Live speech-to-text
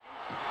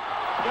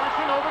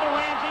Johnson over to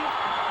Ramsey.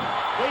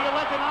 Ilya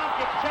Letonov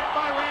gets checked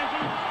by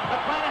Ramsey.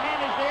 McClanahan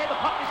is there. The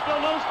puck is still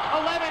loose.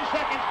 11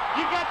 seconds.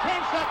 You've got 10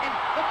 seconds.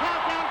 The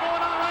countdown going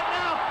on right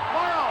now.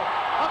 Morrow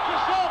up to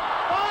Schultz.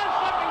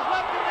 5 seconds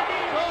left in the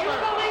game. Do you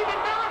believe in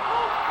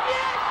miracles?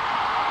 Yes!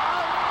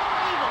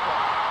 Unbelievable.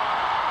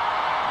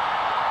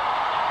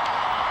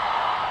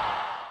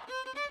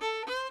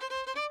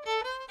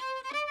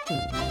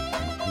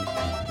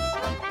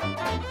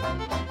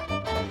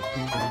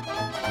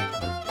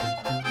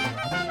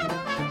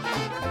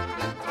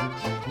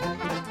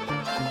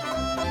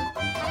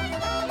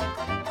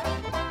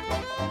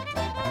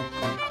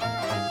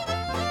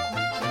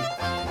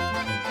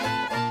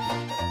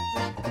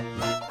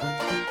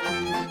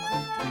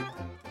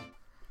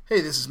 Hey,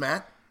 this is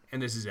Matt.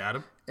 And this is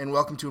Adam. And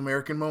welcome to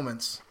American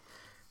Moments.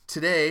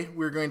 Today,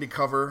 we're going to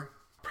cover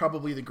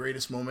probably the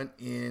greatest moment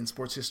in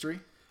sports history.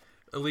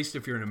 At least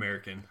if you're an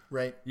American.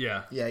 Right?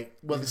 Yeah. Yeah.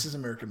 Well, this is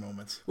American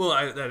Moments. Well,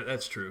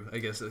 that's true. I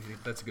guess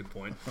that's a good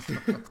point.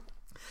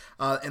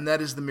 And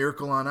that is the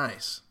Miracle on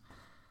Ice.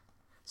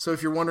 So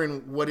if you're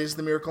wondering, what is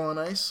the Miracle on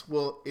Ice?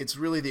 Well, it's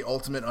really the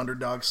ultimate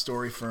underdog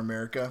story for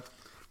America.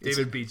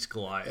 David beats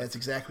Goliath. That's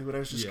exactly what I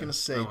was just going to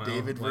say. Oh,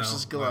 David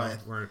versus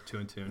Goliath. We're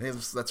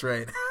 2-2. That's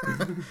right.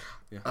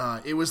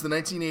 Yeah. It was the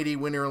 1980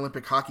 Winter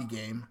Olympic hockey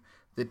game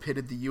that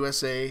pitted the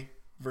USA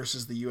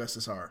versus the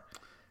USSR.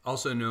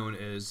 Also known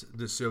as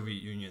the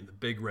Soviet Union, the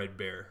Big Red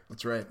Bear.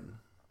 That's right.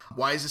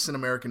 Why is this an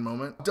American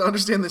moment? To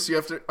understand this, you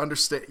have to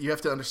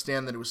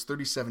understand that it was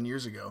 37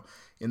 years ago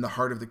in the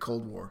heart of the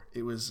Cold War.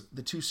 It was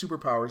the two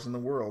superpowers in the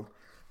world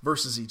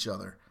versus each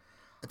other.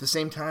 At the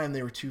same time,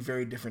 they were two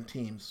very different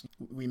teams.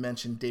 We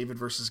mentioned David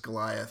versus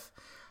Goliath.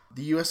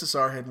 The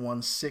USSR had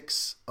won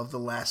 6 of the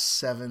last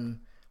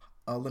 7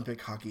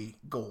 Olympic hockey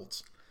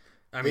golds.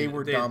 They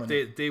were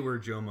dominant. They were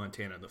Joe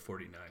Montana and the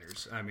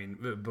 49ers. I mean,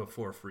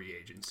 before free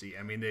agency.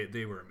 I mean,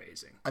 they were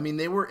amazing. I mean,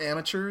 they were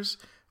amateurs,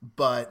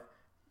 but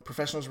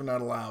professionals were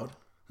not allowed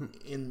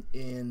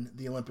in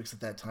the Olympics at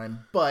that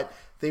time. But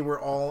they were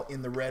all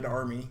in the Red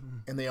Army,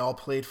 and they all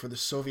played for the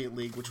Soviet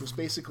League, which was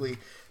basically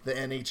the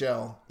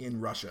NHL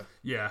in Russia.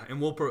 Yeah, and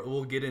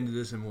we'll get into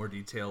this in more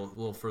detail a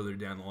little further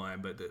down the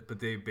line. But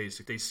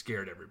they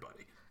scared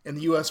everybody. And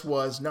the U.S.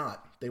 was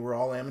not. They were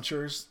all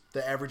amateurs.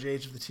 The average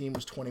age of the team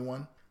was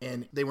 21,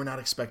 and they were not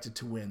expected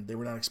to win. They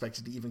were not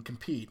expected to even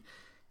compete.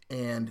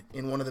 And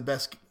in one of the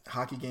best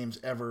hockey games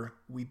ever,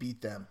 we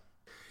beat them.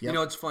 Yep. You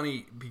know, it's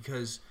funny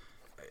because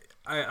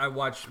I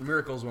watched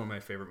Miracle's one of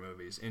my favorite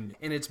movies, and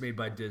it's made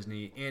by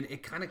Disney, and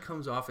it kind of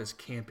comes off as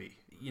campy.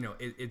 You know,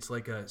 it's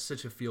like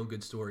such a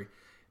feel-good story.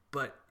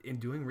 But in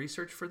doing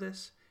research for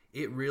this,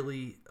 a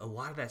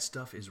lot of that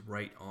stuff is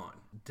right on.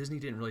 Disney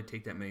didn't really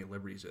take that many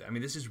liberties with it. I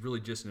mean, this is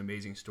really just an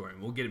amazing story,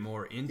 and we'll get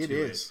more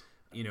into it,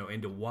 you know,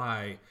 into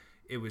why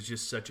it was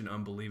just such an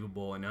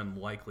unbelievable and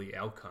unlikely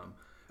outcome.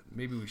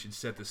 Maybe we should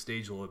set the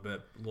stage a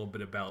little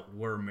bit about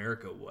where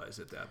America was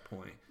at that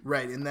point.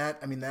 Right, and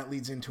that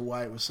leads into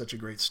why it was such a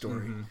great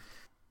story. Mm-hmm.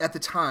 At the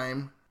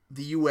time,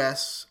 the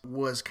U.S.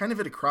 was kind of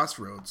at a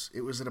crossroads.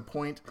 It was at a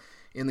point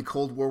in the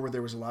Cold War where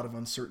there was a lot of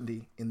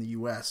uncertainty in the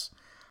U.S.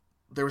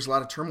 There was a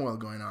lot of turmoil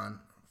going on.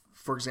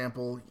 For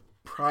example,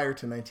 prior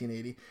to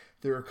 1980,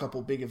 there were a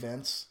couple big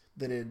events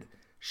that had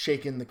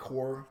shaken the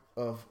core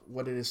of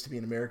what it is to be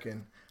an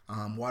American.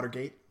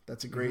 Watergate,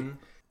 that's a great...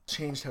 Mm-hmm.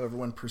 Changed how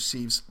everyone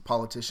perceives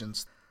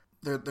politicians.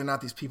 They're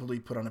not these people to be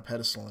put on a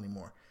pedestal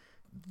anymore.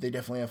 They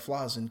definitely have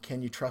flaws, and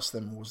can you trust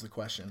them was the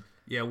question.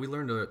 Yeah, we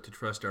learned to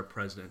trust our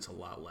presidents a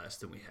lot less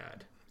than we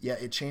had. Yeah,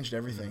 it changed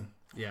everything.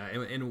 Yeah,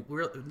 and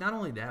we're not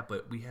only that,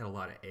 but we had a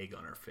lot of egg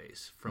on our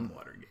face from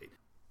Watergate.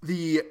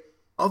 The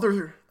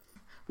other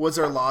was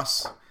our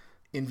loss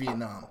in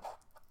Vietnam.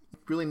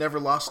 Really never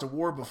lost a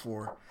war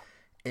before,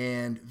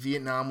 and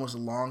Vietnam was a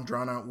long,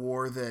 drawn-out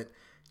war that,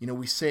 you know,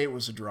 we say it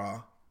was a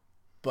draw,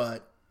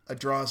 but a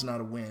draw is not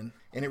a win,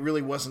 and it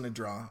really wasn't a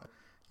draw.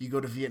 You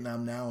go to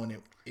Vietnam now, and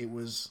it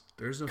was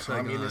there's no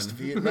communist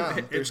Saigon. Vietnam.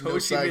 There's it's no Ho Chi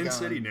Minh Saigon.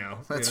 City now.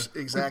 That's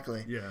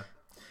exactly. Yeah,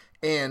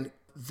 and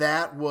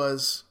that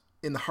was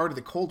in the heart of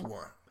the Cold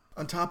War.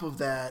 On top of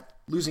that,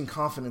 losing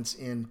confidence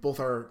in both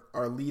our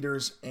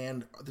leaders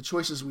and the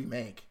choices we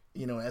make.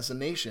 You know, as a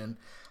nation,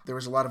 there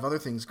was a lot of other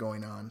things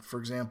going on. For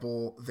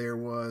example, there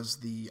was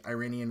the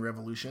Iranian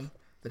Revolution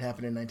that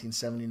happened in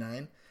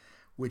 1979.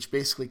 Which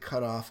basically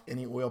cut off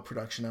any oil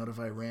production out of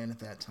Iran at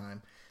that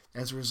time.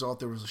 As a result,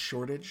 there was a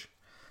shortage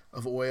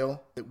of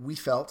oil that we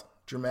felt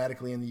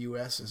dramatically in the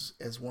U.S.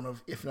 as one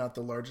of, if not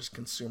the largest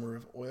consumer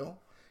of oil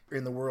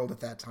in the world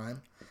at that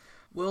time.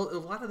 Well, a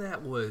lot of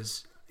that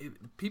was,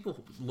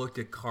 people looked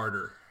at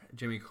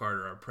Jimmy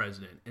Carter, our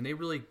president, and they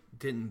really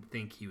didn't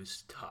think he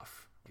was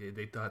tough.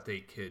 They thought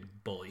they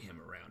could bully him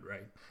around,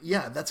 right?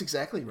 Yeah, that's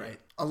exactly right.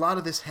 A lot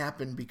of this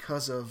happened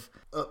because of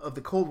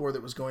the Cold War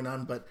that was going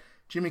on, but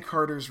Jimmy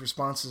Carter's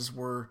responses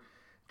were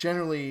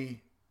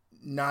generally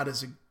not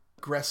as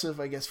aggressive,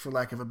 I guess, for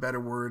lack of a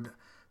better word,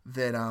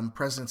 that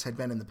presidents had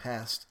been in the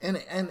past,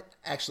 and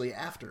actually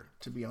after,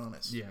 to be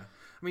honest. Yeah,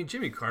 I mean,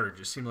 Jimmy Carter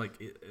just seemed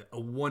like a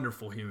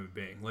wonderful human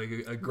being, like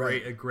a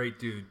great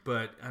dude.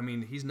 But I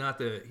mean, he's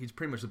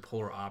pretty much the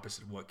polar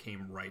opposite of what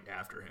came right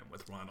after him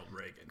with Ronald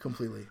Reagan.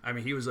 Completely. I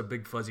mean, he was a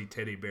big fuzzy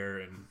teddy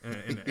bear,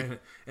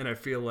 and I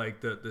feel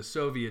like the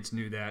Soviets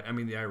knew that. I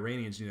mean, the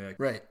Iranians knew that.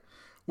 Right.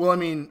 Well, I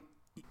mean,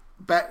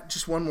 back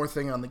just one more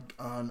thing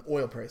on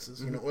oil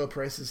prices. You know, oil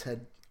prices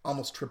had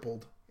almost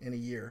tripled in a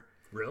year.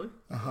 Really?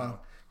 Uh-huh.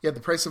 Yeah, the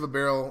price of a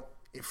barrel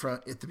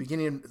at the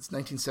beginning of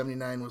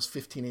 1979 was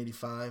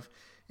 $15.85,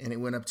 and it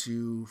went up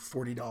to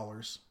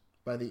 $40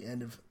 by the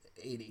end of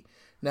 80.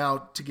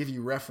 Now, to give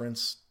you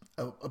reference,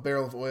 a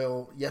barrel of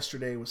oil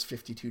yesterday was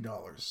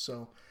 $52.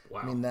 So,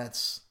 wow. I mean,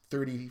 that's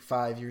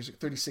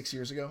 36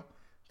 years ago,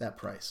 that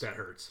price. That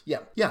hurts.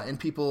 Yeah, and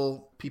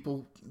people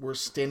were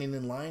standing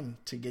in line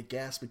to get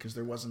gas because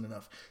there wasn't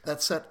enough.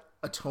 That set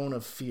a tone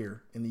of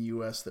fear in the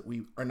U.S. that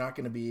we are not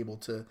going to be able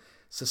to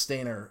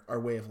sustain our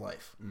way of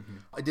life. Mm-hmm.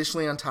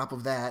 Additionally, on top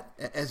of that,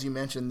 as you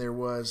mentioned, there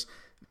was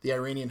the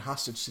Iranian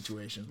hostage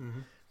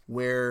situation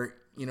where,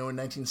 you know, in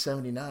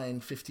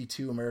 1979,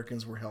 52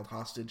 Americans were held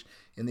hostage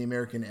in the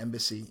American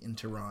embassy in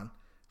Tehran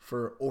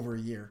for over a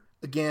year.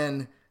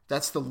 Again,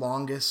 that's the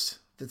longest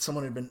that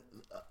someone had been,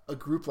 a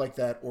group like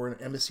that or an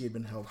embassy had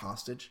been held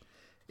hostage.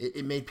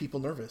 It made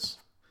people nervous.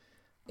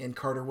 And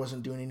Carter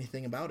wasn't doing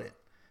anything about it.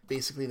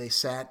 Basically, they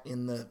sat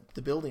in the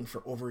building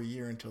for over a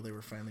year until they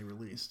were finally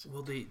released.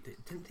 Well,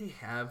 didn't they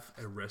have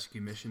a rescue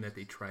mission that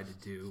they tried to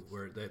do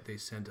where they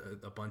sent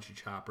a bunch of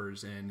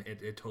choppers and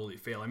it totally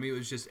failed? I mean, it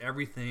was just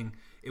everything.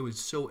 It was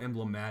so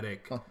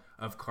emblematic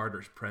of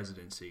Carter's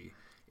presidency,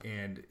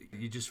 and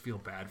you just feel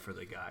bad for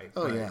the guy.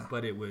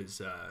 But it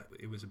was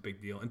a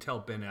big deal until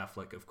Ben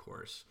Affleck, of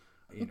course.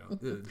 You know,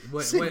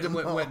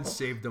 went and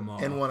saved them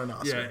all, and won an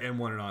Oscar. Yeah, and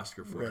won an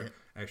Oscar for right. it.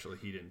 Actually,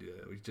 he didn't do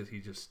that. He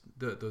just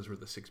those were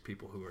the 6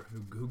 people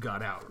who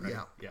got out. Right?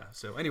 Yeah.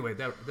 So anyway,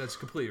 that's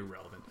completely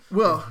irrelevant.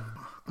 Well,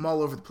 I'm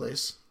all over the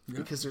place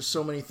because there's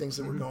so many things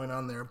that were going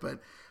on there. But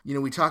you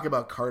know, we talk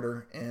about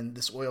Carter and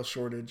this oil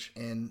shortage,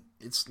 and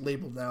it's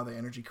labeled now the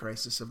energy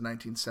crisis of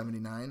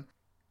 1979.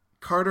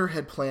 Carter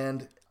had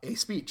planned a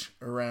speech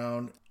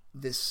around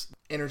this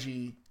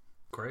energy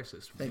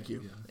crisis. Thank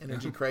you. Yeah.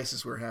 Energy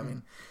crisis we're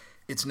having.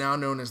 It's now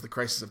known as the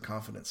Crisis of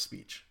Confidence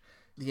speech.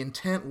 The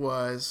intent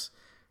was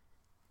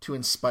to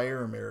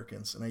inspire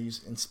Americans, and I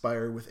use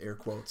inspire with air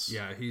quotes.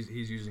 Yeah, he's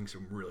using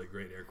some really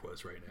great air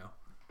quotes right now.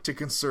 To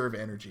conserve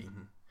energy.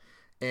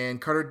 And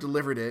Carter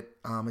delivered it.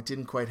 It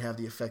didn't quite have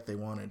the effect they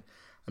wanted.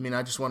 I mean,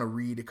 I just want to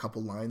read a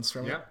couple lines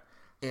from it.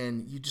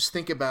 And you just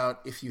think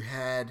about if you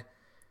had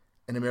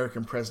an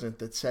American president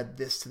that said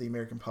this to the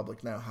American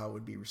public now, how it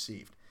would be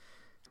received.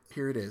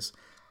 Here it is.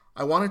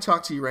 I want to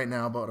talk to you right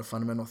now about a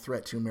fundamental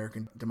threat to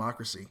American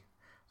democracy.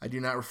 I do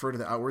not refer to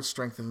the outward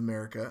strength of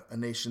America, a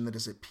nation that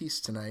is at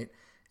peace tonight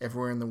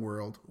everywhere in the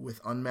world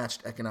with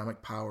unmatched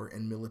economic power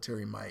and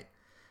military might.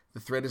 The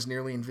threat is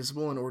nearly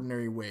invisible in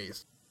ordinary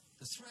ways.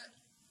 The threat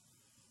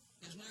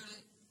is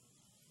nearly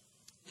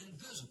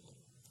invisible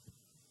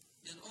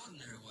in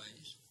ordinary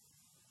ways.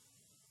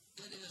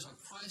 It is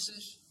a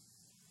crisis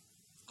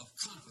of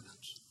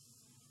confidence.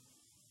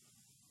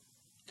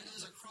 It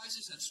is a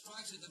crisis that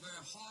strikes at the very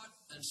heart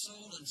and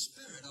soul and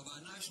spirit of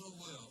our national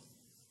will.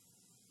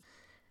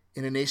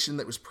 In a nation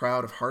that was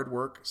proud of hard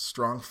work,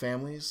 strong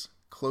families,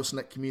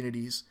 close-knit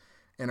communities,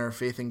 and our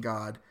faith in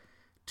God,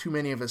 too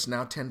many of us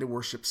now tend to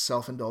worship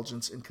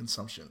self-indulgence and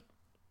consumption.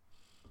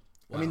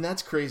 Wow. I mean,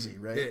 that's crazy,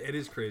 right? It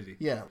is crazy.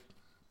 Yeah.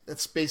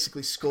 That's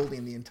basically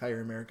scolding the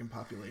entire American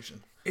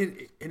population.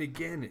 And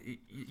again,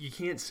 you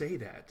can't say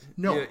that.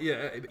 No.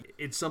 Yeah,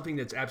 it's something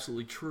that's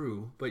absolutely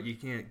true, but you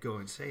can't go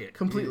and say it.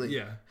 Completely.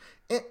 Yeah.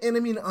 And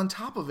I mean, on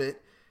top of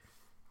it,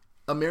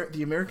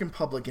 the American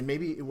public, and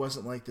maybe it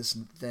wasn't like this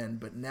then,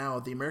 but now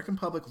the American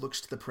public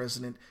looks to the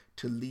president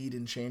to lead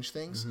and change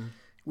things.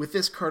 With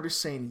this, Carter's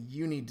saying,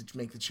 you need to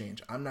make the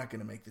change. I'm not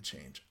going to make the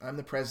change. I'm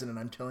the president.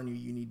 I'm telling you,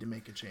 you need to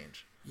make a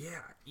change.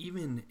 Yeah,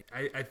 even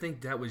I think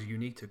that was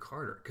unique to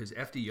Carter because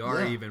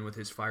FDR, even with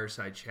his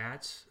fireside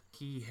chats,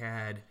 he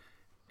had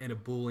an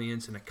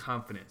ebullience and a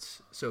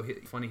confidence. So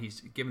funny,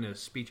 he's given a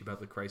speech about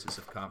the crisis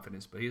of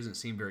confidence, but he doesn't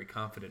seem very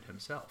confident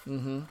himself.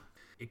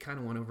 It kind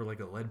of went over like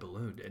a lead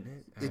balloon, didn't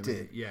it? It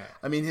did. Yeah.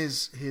 I mean,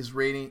 his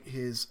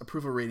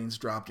approval ratings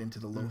dropped into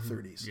the low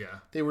 30s. Yeah.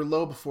 They were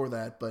low before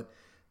that, but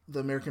the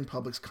American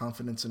public's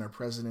confidence in our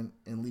president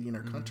and leading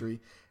our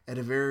country at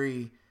a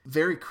very,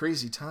 very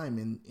crazy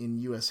time in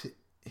U.S.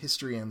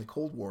 history and the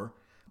Cold War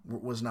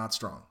was not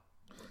strong.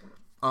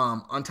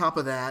 On top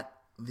of that,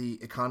 the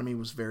economy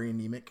was very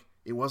anemic.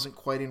 It wasn't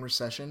quite in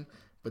recession,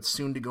 but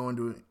soon to go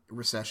into a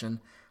recession.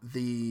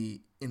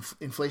 The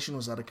inflation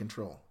was out of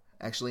control.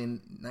 Actually, in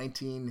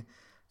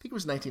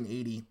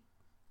 1980,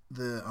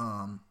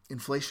 the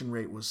inflation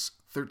rate was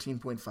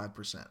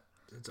 13.5%.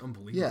 That's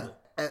unbelievable.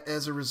 Yeah.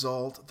 As a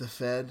result, the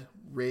Fed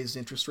raised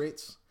interest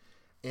rates,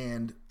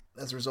 and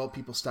as a result,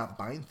 people stopped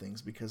buying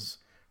things because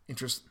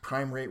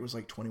prime rate was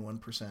like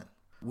 21%,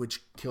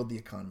 which killed the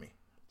economy.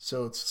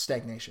 So it's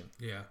stagnation.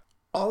 Yeah.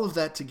 All of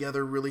that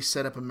together really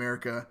set up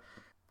America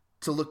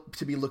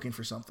to be looking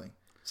for something.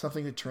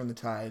 Something to turn the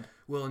tide.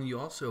 Well, and you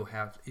also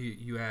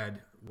you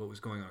had what was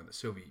going on in the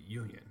Soviet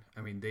Union.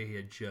 I mean, they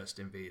had just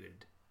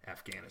invaded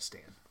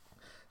Afghanistan.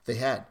 They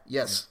had,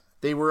 yes. Yeah.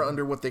 They were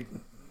under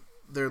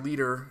their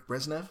leader,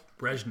 Brezhnev.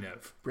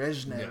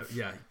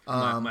 Yeah.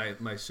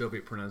 My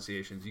Soviet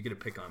pronunciations. You get a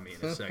pick on me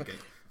in a second.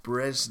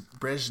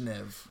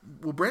 Brezhnev.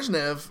 Well,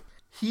 Brezhnev,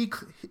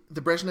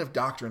 the Brezhnev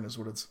Doctrine is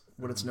what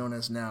it's known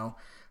as now,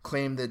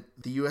 claimed that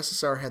the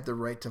USSR had the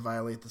right to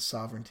violate the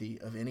sovereignty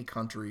of any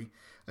country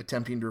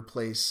attempting to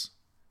replace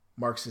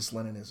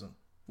Marxist-Leninism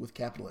with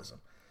capitalism.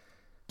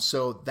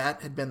 So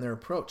that had been their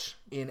approach.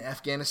 In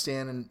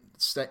Afghanistan in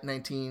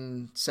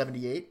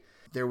 1978,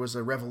 there was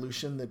a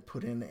revolution that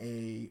put in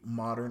a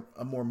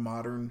more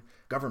modern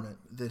government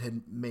that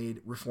had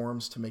made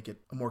reforms to make it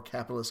a more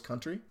capitalist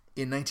country.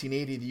 In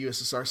 1980, the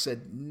USSR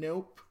said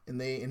nope, and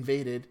they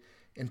invaded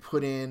and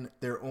put in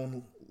their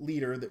own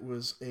leader that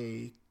was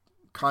a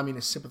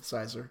communist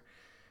sympathizer,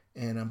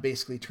 and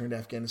basically turned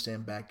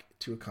Afghanistan back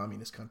to a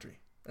communist country.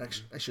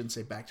 Actually, I shouldn't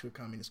say back to a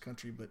communist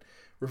country, but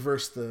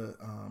reversed the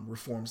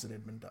reforms that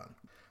had been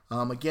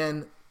done.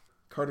 Again,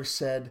 Carter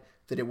said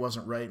that it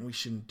wasn't right and we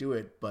shouldn't do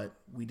it, but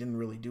we didn't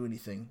really do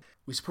anything.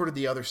 We supported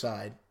the other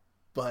side,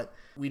 but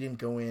we didn't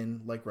go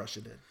in like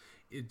Russia did.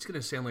 It's going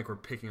to sound like we're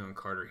picking on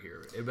Carter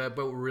here, but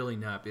we're really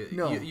not.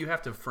 No. You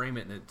have to frame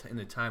it in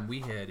the time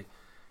we had.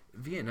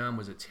 Vietnam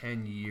was a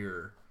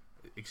 10-year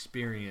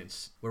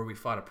experience where we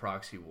fought a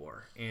proxy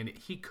war, and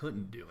he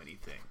couldn't do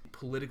anything.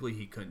 Politically,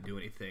 he couldn't do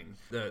anything.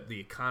 The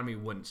economy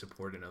wouldn't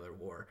support another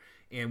war.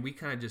 And we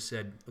kind of just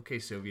said, okay,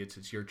 Soviets,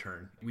 it's your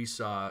turn. We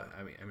saw,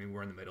 I mean,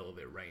 we're in the middle of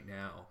it right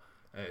now.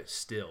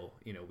 Still,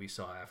 we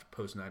saw after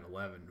post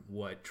 9/11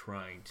 what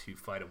trying to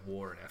fight a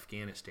war in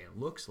Afghanistan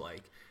looks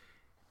like.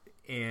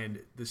 And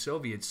the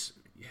Soviets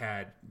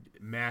had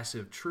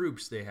massive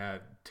troops, they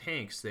had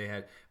tanks,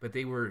 but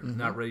they were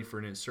not ready for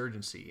an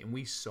insurgency. And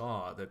we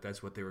saw that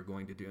that's what they were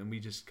going to do. And we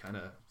just kind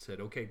of said,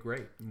 okay,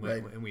 great.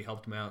 And we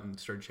helped them out and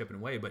started chipping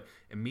away. But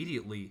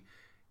immediately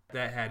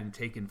that hadn't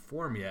taken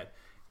form yet.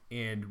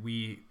 And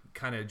we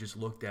kind of just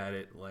looked at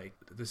it like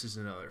this is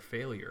another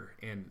failure.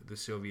 And the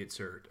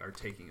Soviets are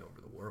taking over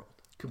the world.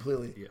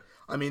 Completely. Yeah.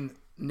 I mean,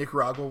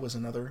 Nicaragua was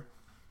another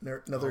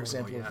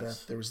example of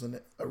that. There was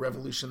a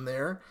revolution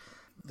there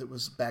that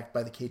was backed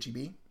by the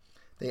KGB.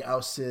 They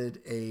ousted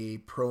a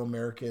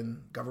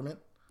pro-American government.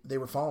 They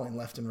were falling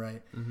left and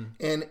right.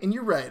 And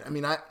you're right. I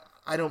mean,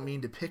 I don't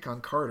mean to pick on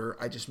Carter.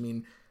 I just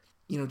mean,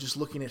 just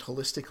looking at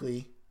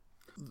holistically,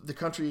 the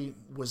country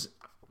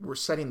we're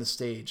setting the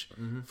stage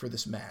for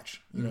this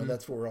match.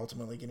 That's what we're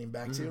ultimately getting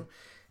back to.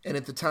 And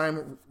at the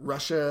time,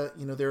 Russia,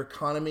 their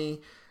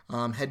economy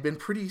had been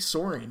pretty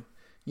soaring.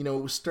 It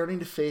was starting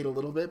to fade a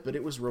little bit, but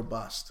it was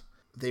robust.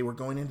 They were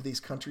going into these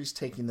countries,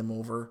 taking them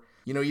over.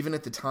 Even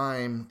at the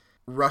time,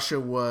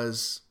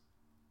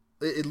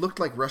 it looked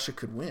like Russia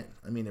could win.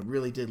 I mean, it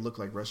really did look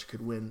like Russia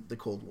could win the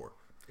Cold War.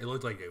 It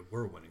looked like they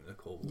were winning the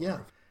Cold War. Yeah.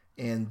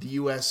 And the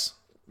U.S.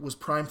 was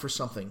primed for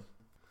something.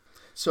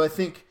 So I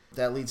think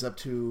that leads up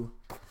to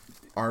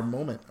our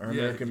moment, our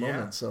American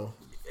moment. So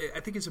I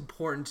think it's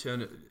important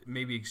to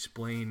maybe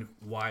explain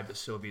why the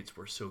Soviets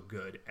were so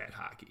good at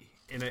hockey.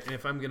 And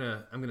if I'm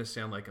gonna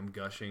sound like I'm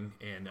gushing,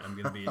 and I'm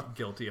gonna be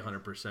guilty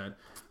 100%,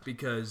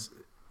 because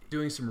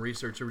doing some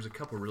research, there was a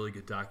couple really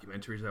good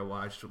documentaries I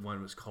watched.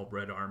 One was called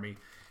Red Army.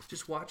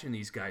 Just watching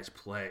these guys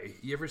play,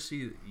 you ever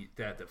see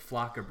that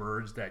flock of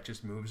birds that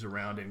just moves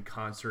around in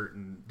concert,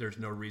 and there's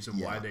no reason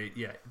why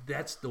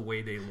that's the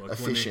way they look.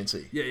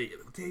 Efficiency.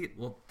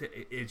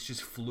 It's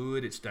just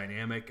fluid. It's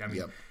dynamic. I mean.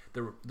 Yep.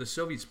 The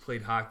Soviets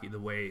played hockey the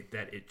way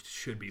that it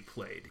should be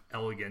played,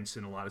 elegance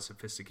and a lot of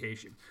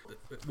sophistication.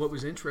 What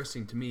was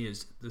interesting to me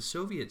is the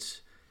Soviets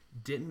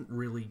didn't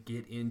really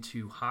get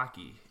into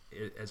hockey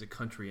as a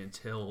country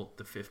until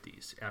the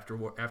 50s. After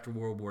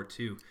World War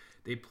II,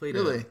 they played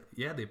a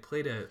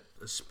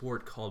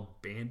sport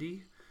called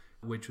bandy,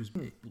 which was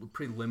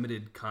pretty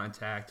limited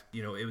contact.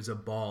 It was a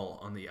ball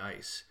on the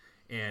ice.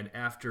 And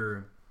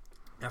after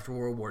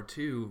World War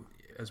II,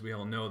 as we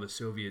all know, the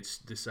Soviets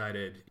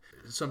decided,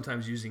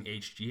 sometimes using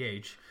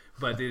HGH,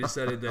 but they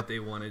decided that they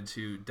wanted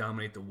to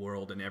dominate the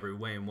world in every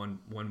way, and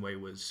one way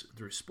was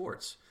through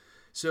sports.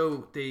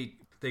 So they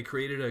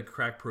created a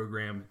crack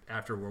program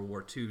after World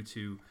War II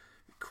to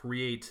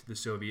create the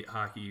Soviet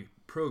hockey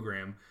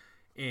program,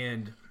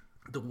 and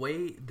the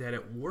way that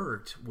it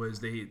worked was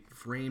they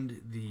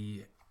framed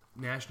the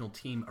national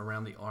team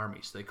around the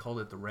army, so they called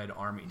it the Red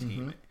Army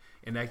team,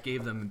 and that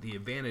gave them the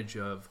advantage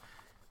of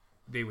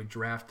they would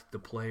draft the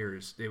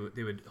players. They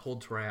would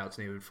hold tryouts,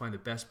 and they would find the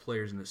best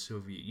players in the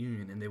Soviet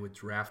Union, and they would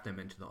draft them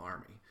into the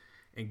army.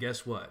 And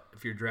guess what?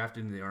 If you're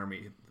drafted in the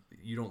army,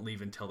 you don't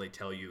leave until they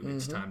tell you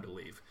it's time to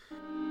leave.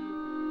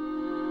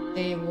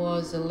 They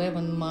was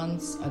 11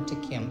 months at the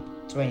camp,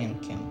 training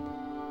camp,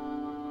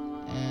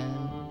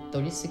 and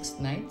 36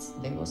 nights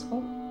they was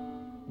home.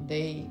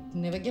 They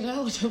never get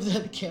out of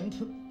that camp.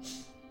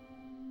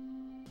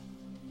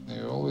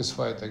 They always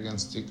fight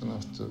against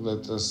Tikhonov to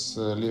let us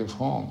leave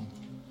home.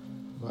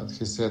 But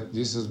he said,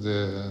 this is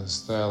the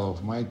style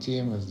of my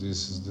team, and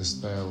this is the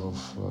style of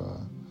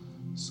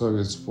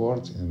Soviet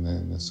sport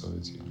in the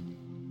Soviet Union.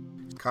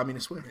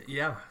 Communist way.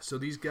 Yeah, so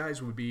these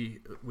guys would be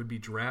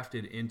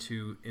drafted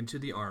into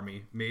the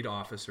army, made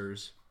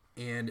officers,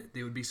 and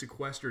they would be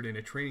sequestered in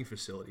a training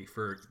facility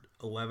for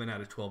 11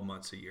 out of 12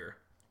 months a year.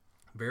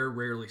 Very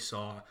rarely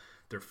saw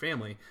their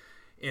family,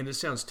 and this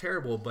sounds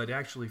terrible, but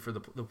actually for the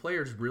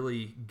players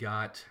really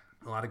got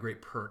a lot of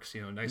great perks,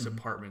 nice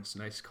apartments,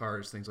 nice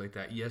cars, things like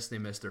that. Yes, they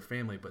missed their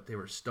family, but they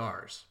were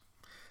stars.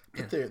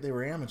 But they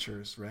were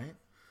amateurs, right?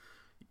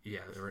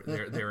 Yeah, they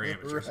were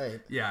amateurs. Right.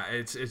 Yeah,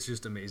 it's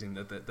just amazing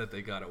that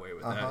they got away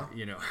with that.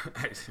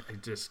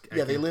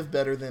 They live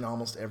better than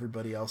almost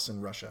everybody else in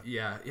Russia.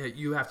 Yeah.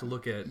 You have to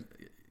look at.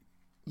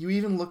 You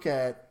even look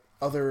at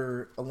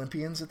other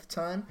Olympians at the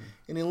time,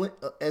 and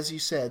as you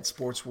said,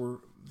 sports were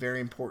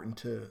very important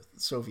to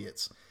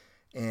Soviets,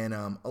 and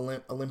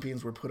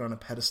Olympians were put on a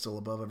pedestal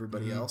above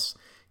everybody else.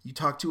 You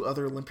talk to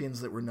other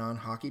Olympians that were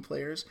non-hockey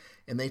players,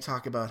 and they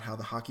talk about how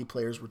the hockey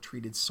players were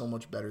treated so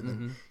much better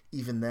than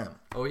even them.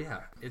 Oh yeah,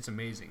 it's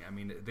amazing. I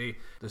mean,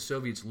 the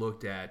Soviets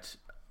looked at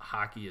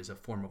hockey as a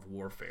form of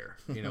warfare,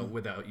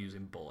 without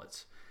using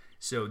bullets.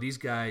 So these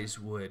guys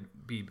would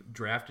be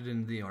drafted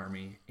into the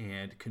army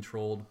and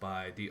controlled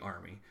by the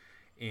army,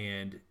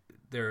 and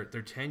their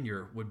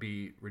tenure would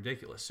be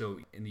ridiculous. So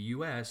in the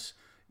U.S.,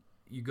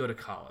 you go to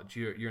college,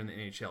 you're in the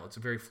NHL. It's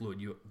very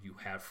fluid. You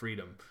have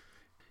freedom.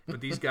 But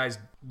these guys,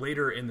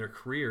 later in their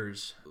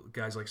careers,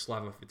 guys like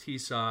Slava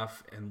Fetisov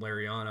and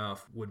Larionov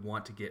would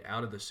want to get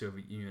out of the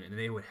Soviet Union, and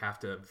they would have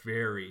to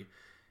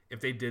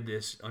if they did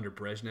this under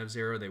Brezhnev's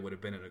era, they would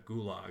have been in a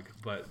gulag.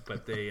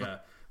 But they,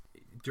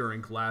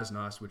 during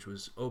Glasnost, which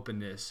was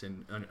openness,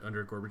 and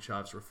under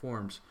Gorbachev's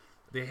reforms,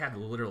 they had to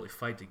literally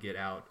fight to get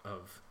out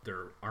of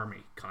their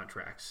army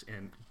contracts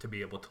and to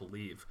be able to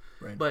leave.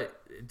 Right. But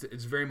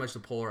it's very much the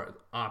polar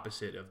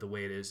opposite of the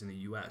way it is in the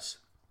U.S.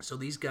 So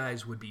these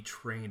guys would be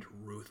trained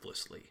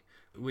ruthlessly.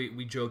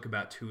 We joke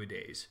about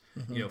 2-a-days,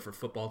 for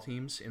football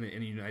teams in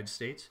the United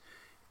States.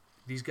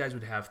 These guys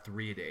would have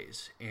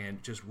 3-a-days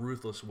and just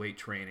ruthless weight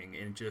training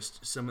and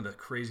just some of the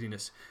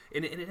craziness.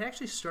 And it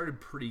actually started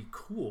pretty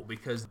cool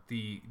because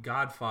the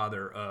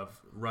godfather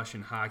of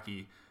Russian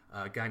hockey,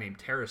 a guy named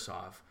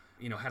Tarasov,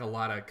 had a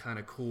lot of kind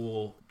of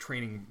cool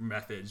training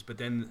methods. But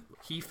then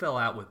he fell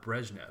out with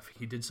Brezhnev.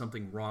 He did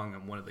something wrong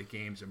on one of the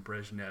games, and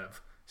Brezhnev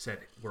said,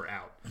 "We're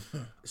out."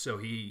 So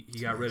he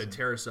got rid of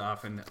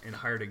Tarasov and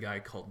hired a guy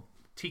called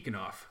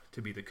Tikhonov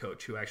to be the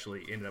coach, who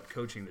actually ended up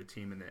coaching the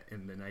team in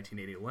the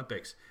 1980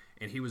 Olympics.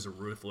 And he was a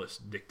ruthless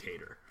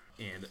dictator,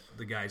 and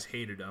the guys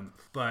hated him,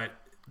 but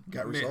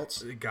got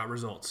results. It got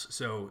results.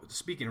 So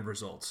speaking of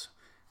results,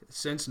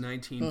 since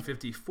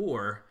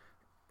 1954,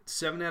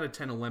 7 out of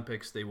 10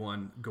 Olympics they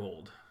won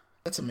gold.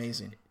 That's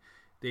amazing.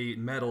 They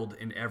medaled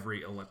in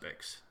every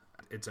Olympics.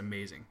 It's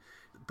amazing.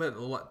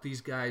 But these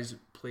guys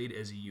played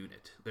as a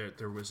unit.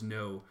 There was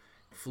no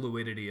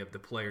fluidity of the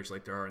players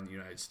like there are in the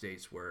United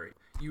States, where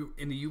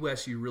in the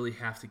U.S. you really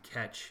have to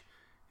catch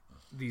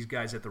these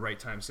guys at the right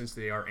time since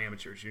they are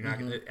amateurs. You're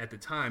not at the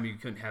time you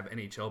couldn't have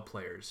NHL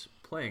players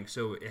playing,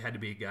 so it had to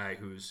be a guy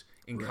who's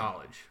in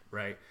college,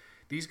 right?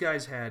 These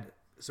guys had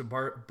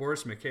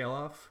Boris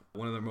Mikhailov,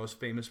 one of the most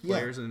famous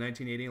players in the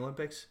 1980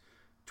 Olympics,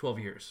 12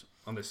 years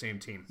on the same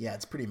team. Yeah,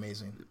 it's pretty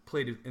amazing.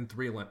 Played in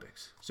 3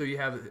 Olympics. So you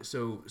have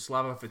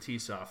Slava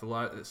Fetisov,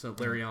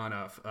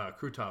 Larionov,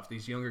 Krutov,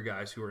 these younger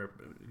guys who are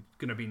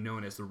going to be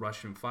known as the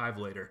Russian Five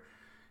later.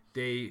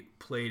 They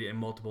played in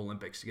multiple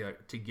Olympics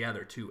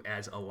together too,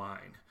 as a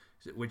line,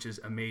 which is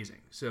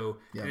amazing. So,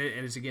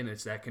 and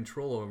it's that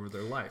control over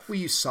their life. Well,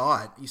 you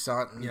saw it. You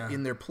saw it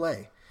in their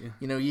play.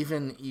 Yeah.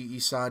 Even you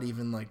saw it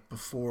even like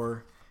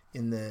before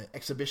in the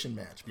exhibition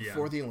match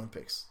before the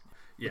Olympics.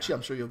 Which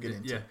I'm sure you'll get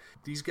into. Yeah,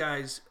 these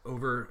guys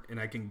and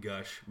I can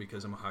gush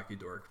because I'm a hockey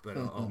dork, but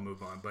I'll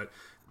move on. But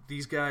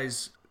these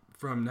guys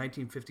from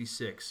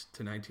 1956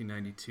 to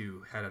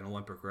 1992 had an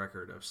Olympic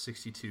record of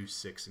 62,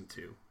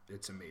 6-2.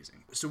 It's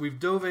amazing. So we've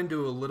dove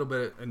into a little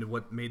bit into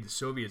what made the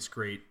Soviets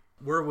great.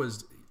 Where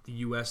was the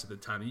U.S. at the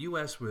time? The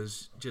U.S.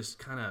 was just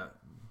kind of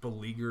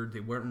beleaguered.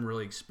 They weren't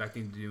really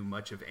expecting to do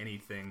much of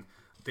anything.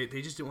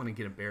 They just didn't want to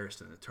get embarrassed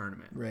in the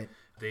tournament. Right.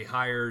 They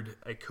hired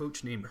a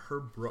coach named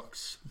Herb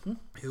Brooks,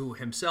 who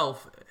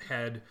himself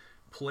had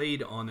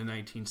played on the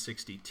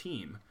 1960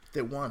 team.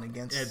 That won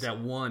against... That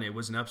won. It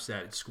was an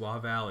upset at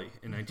Squaw Valley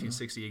in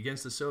 1960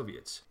 against the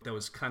Soviets. That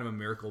was kind of a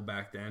miracle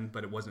back then,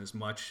 but it wasn't as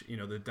much.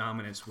 The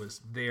dominance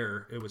was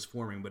there. It was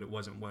forming, but it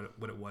wasn't what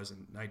it was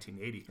in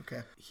 1980.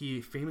 Okay.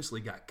 He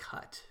famously got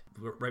cut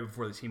right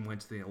before the team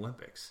went to the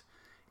Olympics.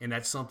 And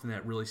that's something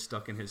that really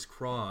stuck in his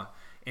craw.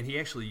 And he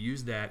actually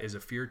used that as a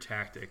fear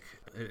tactic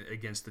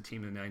against the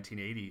team in the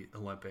 1980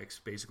 Olympics,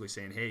 basically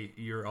saying, hey,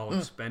 you're all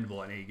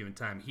expendable at any given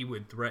time. He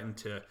would threaten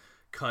to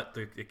cut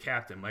the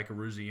captain, Micah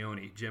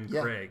Ruzioni, Jim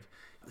Craig.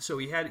 So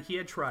he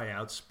had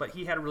tryouts, but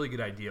he had a really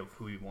good idea of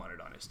who he wanted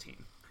on his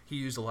team. He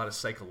used a lot of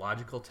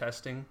psychological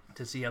testing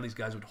to see how these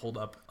guys would hold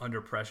up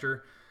under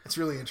pressure. It's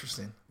really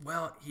interesting.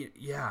 Well,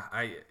 yeah,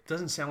 it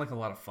doesn't sound like a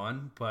lot of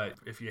fun, but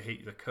if you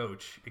hate the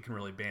coach, it can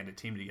really band a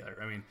team together.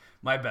 I mean,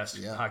 my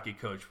best hockey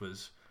coach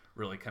was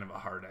really kind of a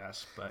hard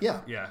ass. But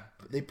Yeah. yeah.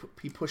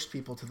 He pushed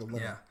people to the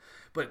limit. Yeah.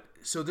 But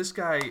so this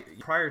guy,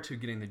 prior to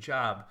getting the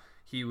job,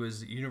 he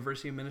was the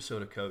University of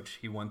Minnesota coach.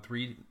 He won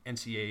 3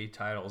 NCAA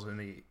titles in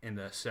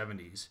the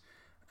 70s.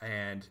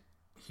 And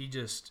he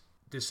just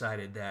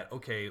decided that,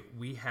 okay,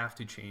 we have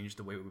to change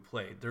the way we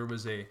play. There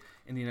was in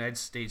the United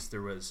States,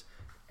 there was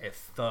a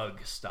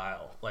thug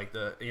style. Like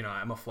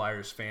I'm a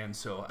Flyers fan,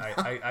 so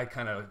I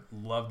kind of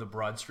love the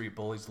Broad Street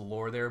Bullies, the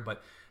lore there,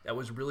 but that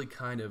was really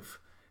kind of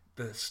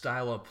the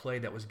style of play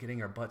that was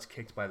getting our butts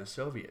kicked by the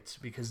Soviets,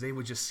 because they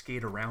would just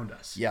skate around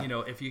us. Yeah.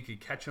 If you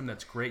could catch them,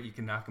 that's great. You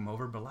can knock them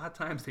over, but a lot of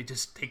times they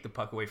just take the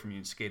puck away from you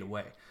and skate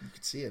away. You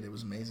could see it. It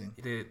was amazing.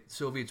 The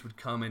Soviets would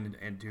come in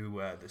and do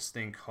this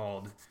thing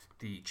called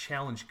the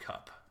Challenge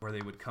Cup, where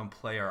they would come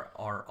play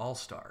our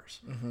All-Stars,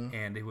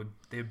 and they would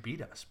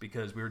beat us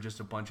because we were just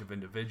a bunch of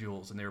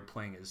individuals and they were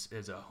playing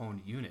as a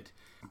honed unit.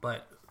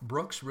 But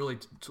Brooks really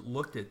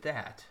looked at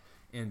that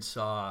and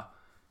saw,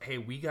 hey,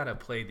 we got to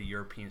play the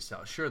European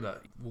style. Sure,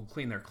 we'll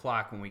clean their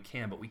clock when we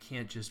can, but we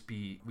can't just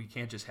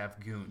have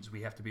goons.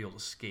 We have to be able to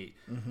skate.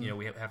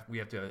 We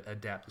have to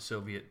adapt the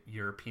Soviet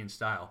European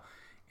style.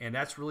 And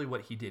that's really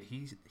what he did.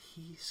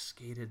 He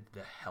skated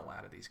the hell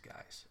out of these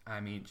guys. I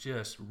mean,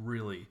 just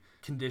really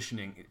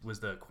conditioning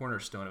was the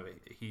cornerstone of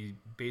it. He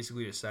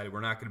basically decided,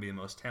 we're not going to be the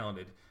most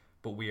talented,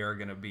 but we are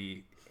going to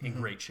be in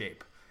great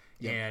shape.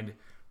 Yep. And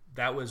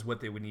that was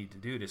what they would need to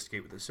do to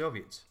skate with the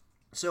Soviets.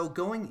 So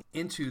going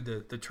into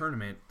the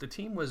tournament, the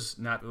team was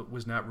not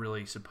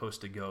really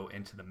supposed to go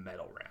into the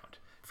medal round.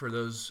 For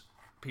those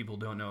people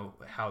who don't know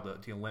how the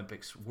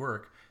Olympics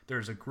work,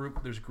 there's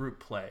group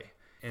play.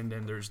 And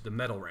then there's the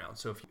medal round.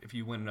 So if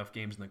you win enough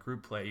games in the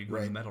group play, you go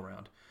to the medal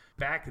round.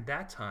 Back at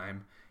that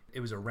time, it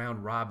was a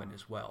round robin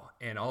as well.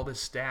 And all the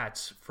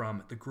stats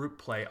from the group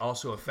play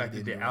also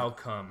affected the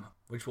outcome,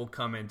 which we'll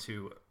come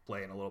into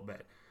play in a little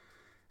bit.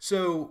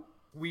 So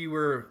we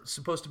were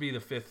supposed to be the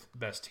 5th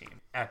best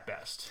team, at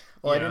best.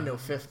 Well, I didn't know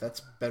 5th.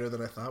 That's better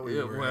than I thought we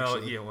were. Well,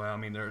 actually. I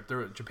mean,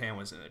 Japan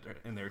was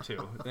in there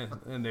too,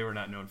 and they were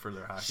not known for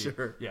their hockey.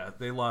 Sure. Yeah,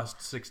 they lost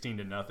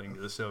 16-0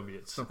 to the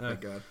Soviets. Oh my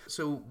God.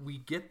 So we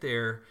get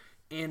there,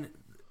 and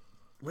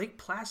Lake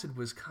Placid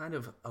was kind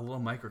of a little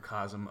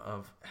microcosm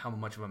of how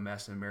much of a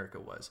mess in America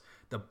was.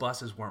 The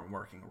buses weren't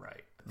working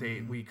right.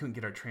 We couldn't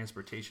get our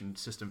transportation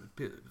system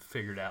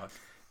figured out.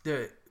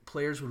 The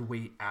players would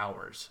wait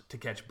hours to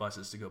catch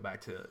buses to go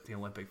back to the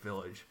Olympic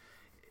Village.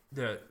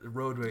 The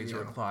roadways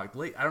were clogged.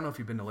 I don't know if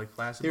you've been to Lake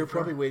Placid. They were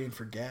before. probably waiting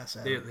for gas.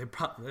 They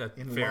probably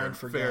in line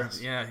for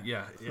gas.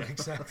 Yeah,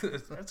 exactly.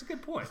 That's a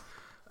good point.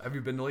 Have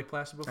you been to Lake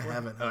Placid before? I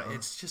haven't.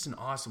 It's just an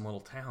awesome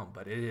little town,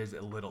 but it is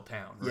a little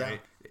town,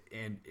 right? Yeah.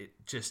 And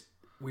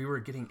we were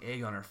getting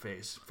egg on our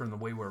face from the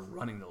way we're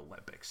running the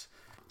Olympics.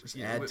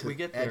 We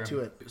get there. Add to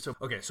it.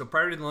 So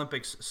prior to the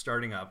Olympics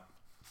starting up,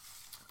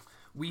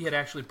 we had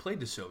actually played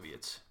the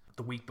Soviets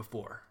the week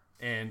before,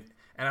 and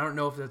I don't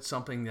know if that's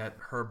something that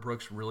Herb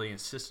Brooks really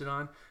insisted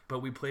on, but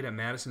we played at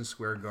Madison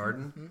Square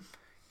Garden,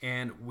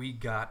 and we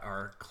got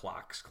our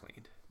clocks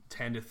cleaned,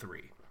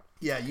 10-3.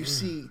 Yeah, you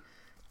see,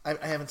 I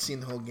haven't seen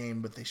the whole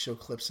game, but they show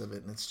clips of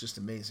it, and it's just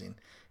amazing.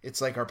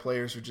 It's like our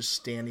players are just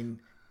standing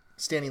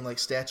like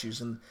statues,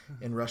 and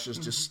Russia's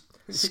just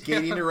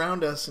skating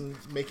around us and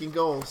making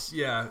goals.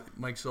 Yeah,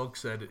 Mike Silk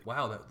said,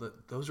 "Wow,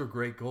 those were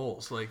great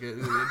goals. Like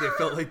they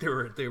felt like they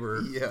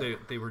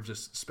were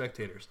just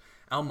spectators."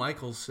 Al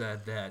Michaels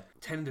said that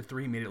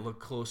 10-3 made it look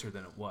closer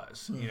than it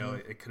was.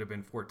 It could have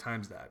been 4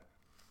 times that.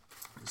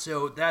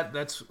 So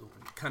that's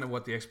kind of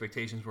what the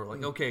expectations were.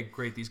 Like, okay,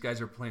 great, these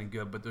guys are playing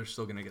good, but they're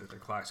still going to get their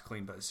clocks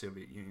cleaned by the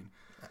Soviet Union.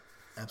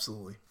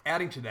 Absolutely.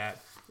 Adding to that,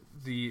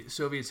 the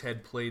Soviets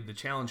had played the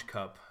Challenge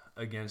Cup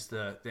against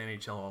the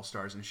NHL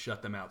All-Stars and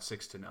shut them out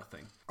 6-0.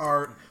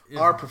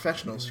 Our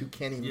professionals who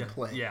can't even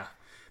play. Yeah.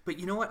 But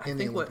you know what? I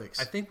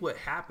think what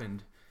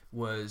happened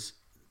was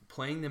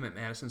playing them at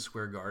Madison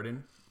Square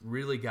Garden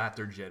really got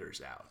their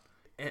jitters out.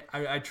 And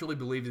I truly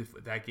believe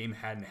if that game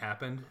hadn't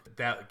happened,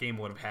 that game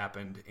would have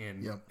happened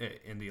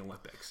in the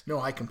Olympics. No,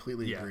 I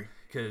completely agree.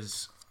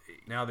 Because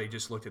now they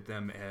just looked at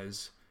them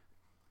as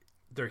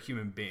they're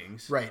human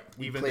beings, right?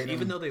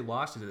 Even though they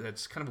lost it,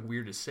 that's kind of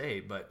weird to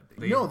say, but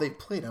they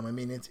played them. I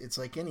mean, it's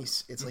like any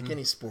like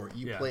any sport.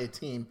 You play a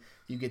team,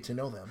 you get to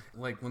know them.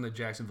 Like when the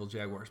Jacksonville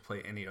Jaguars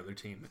play any other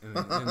team in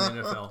the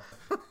NFL.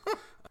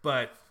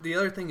 But the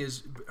other thing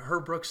is,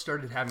 Herb Brooks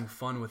started having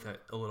fun with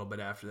it a little bit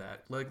after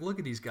that. Like, look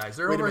at these guys.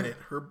 Wait a minute,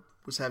 Herb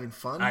was having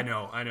fun? I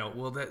know.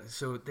 Well,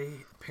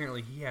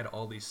 apparently he had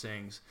all these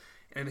things.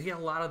 And he had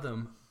a lot of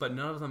them, but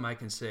none of them I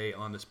can say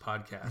on this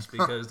podcast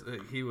because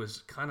he was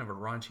kind of a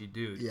raunchy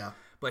dude. Yeah.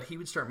 But he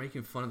would start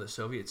making fun of the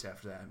Soviets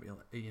after that, and be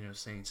like,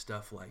 saying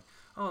stuff like,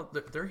 "Oh,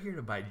 they're here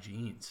to buy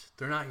jeans.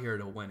 They're not here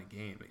to win a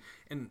game."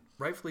 And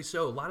rightfully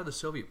so. A lot of the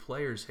Soviet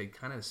players had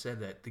kind of said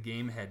that the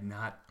game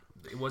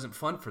it wasn't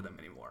fun for them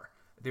anymore.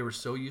 They were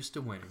so used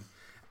to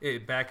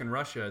winning. Back in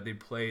Russia, they'd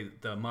play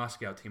the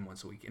Moscow team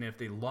once a week, and if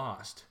they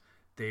lost,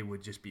 they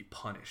would just be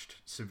punished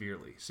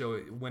severely.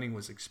 So winning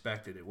was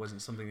expected. It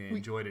wasn't something they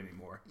enjoyed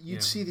anymore.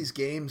 You'd see these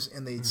games,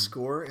 and they'd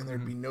score, and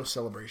there'd be no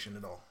celebration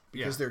at all.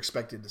 because they're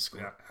expected to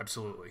score. Yeah,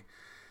 absolutely.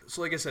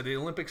 So like I said, the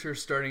Olympics are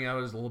starting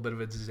out as a little bit of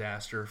a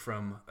disaster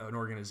from an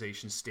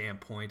organization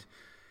standpoint.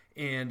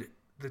 And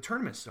the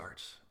tournament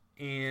starts.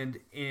 And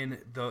in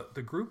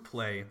the group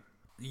play,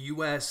 the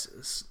U.S.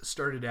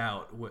 started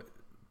out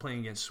playing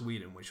against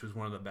Sweden, which was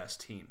one of the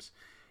best teams.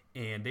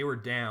 And they were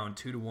down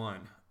 2-1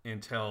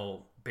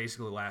 until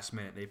basically the last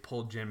minute. They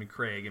pulled Jimmy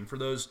Craig. And for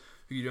those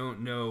who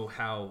don't know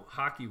how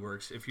hockey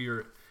works, if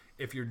you're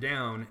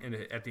down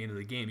at the end of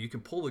the game, you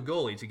can pull the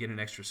goalie to get an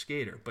extra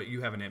skater, but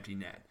you have an empty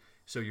net.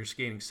 So you're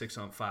skating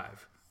 6-on-5.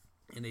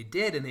 And they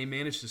did, and they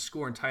managed to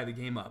score and tie the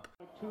game up.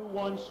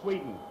 2-1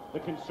 Sweden. The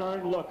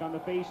concerned look on the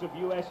face of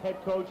U.S.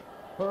 head coach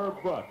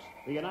Herb Brooks.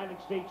 The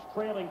United States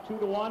trailing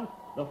 2-1,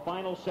 the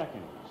final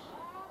seconds.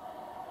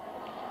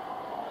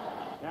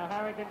 Now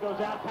Harrington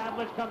goes out,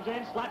 Pavlich comes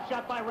in, slap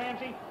shot by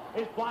Ramsey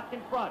is blocked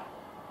in front.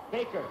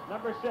 Baker,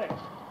 number 6.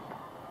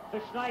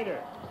 To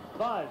Schneider.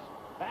 Buzz,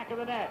 back of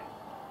the net.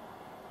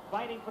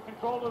 Fighting for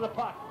control of the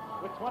puck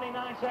with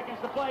 29 seconds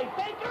to play.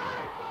 Baker!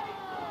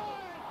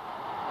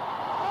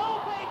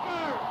 Oh,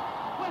 Baker!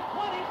 With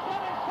 27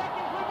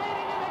 seconds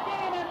remaining in the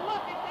game, and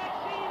look at that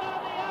scene on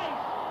the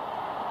ice!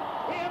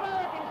 The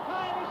Americans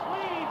tie this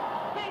lead.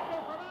 Baker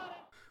from out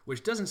it.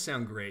 Which doesn't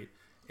sound great.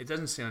 It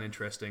doesn't sound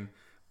interesting,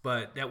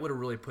 but that would have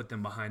really put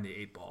them behind the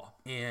 8 ball.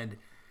 And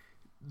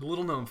the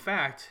little known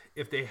fact,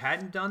 if they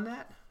hadn't done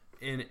that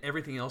and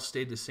everything else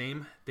stayed the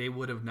same, they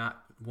would have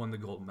not won the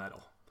gold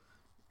medal.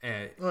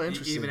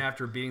 Interesting. Even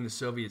after beating the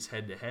Soviets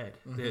head to head,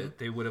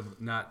 they would have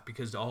not,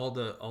 because all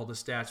the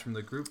stats from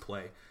the group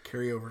play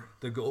Carry over.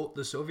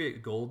 The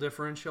Soviet goal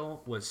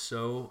differential was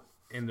so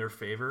in their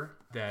favor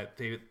that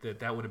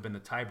that would have been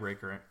the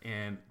tiebreaker,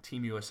 and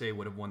Team USA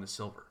would have won the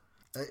silver.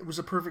 It was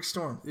a perfect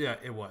storm. Yeah,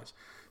 it was.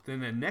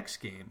 Then the next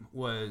game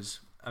was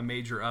a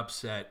major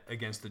upset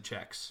against the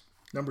Czechs.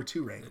 Number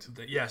 2 ranked.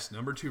 Yes,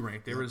 number 2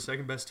 ranked. They were the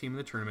second best team in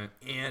the tournament,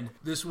 and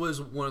this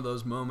was one of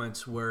those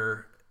moments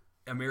where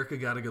America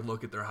got a good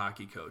look at their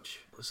hockey coach.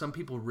 Some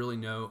people really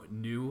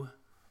knew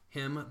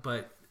him,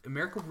 but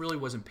America really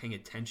wasn't paying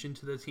attention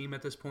to the team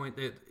at this point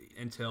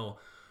until,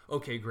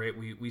 okay, great,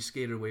 we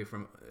skated away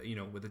from,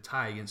 with a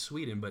tie against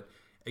Sweden, but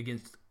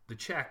against the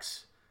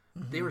Czechs,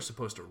 they were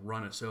supposed to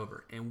run us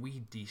over, and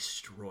we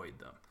destroyed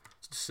them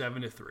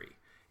 7-3.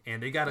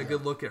 And they got a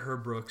good look at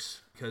Herb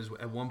Brooks, because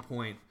at one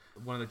point,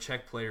 one of the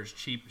Czech players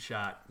cheap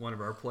shot one of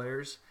our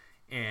players,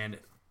 and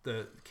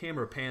the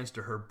camera pans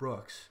to Herb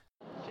Brooks.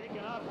 Shaken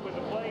up with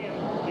the play in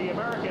the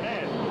American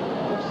end.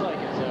 Looks like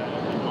it's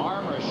an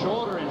arm or a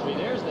shoulder injury.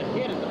 There's the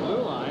hit at the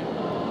blue line.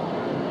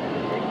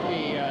 I think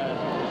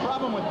the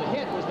problem with the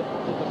hit was that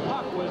the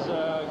puck was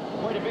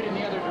quite a bit in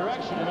the other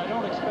direction, and I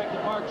don't expect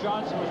that Mark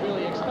Johnson was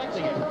really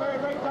expecting it.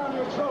 Right down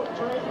your throat,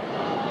 Trey.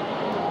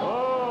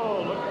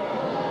 Oh, look.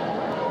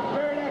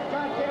 Bury that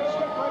goddamn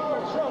stick right in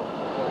your throat.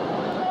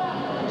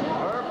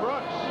 Herb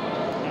Brooks.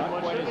 And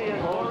what should be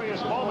a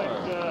glorious moment.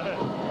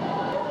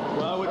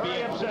 Well, it would be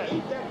Very upset.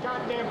 Eat that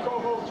goddamn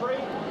go-ho tree.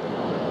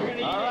 You're gonna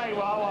eat All right, it.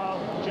 while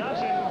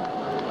Johnson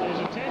is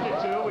attended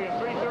to, we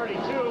have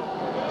 3:32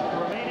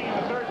 remaining in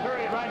the third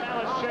period. Right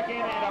now, let's check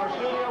in at our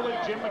studio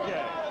with Jim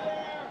McKay.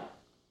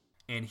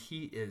 And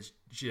he is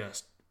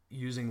just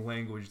using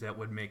language that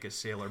would make a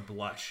sailor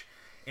blush.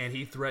 And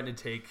he threatened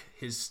to take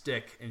his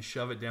stick and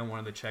shove it down one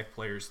of the Czech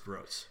players'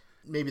 throats.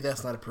 Maybe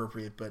that's not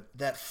appropriate, but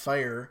that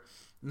fire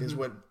is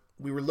what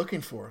we were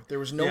looking for. There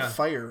was no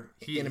fire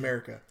in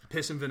America.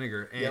 Piss and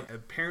vinegar. And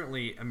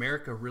apparently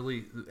America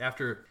really,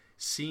 after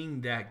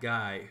seeing that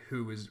guy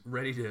who was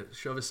ready to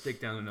shove a stick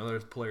down another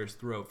player's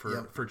throat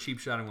for cheap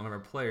shotting one of our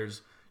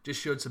players,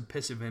 just showed some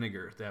piss and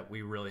vinegar that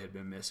we really had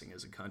been missing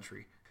as a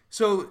country.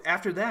 So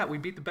after that, we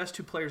beat the best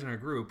 2 players in our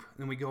group,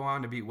 and we go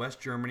on to beat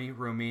West Germany,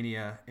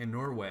 Romania, and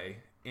Norway,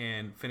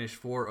 and finish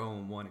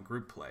 4-0-1 in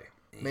group play.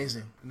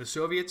 Amazing. And the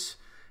Soviets,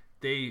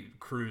 they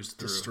cruised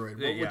through. Destroyed.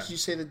 What did you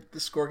say that the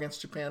score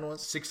against Japan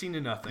was?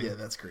 16-0. Yeah,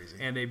 that's crazy.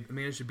 And they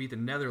managed to beat the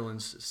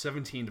Netherlands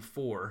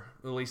 17-4.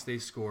 At least they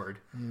scored.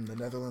 The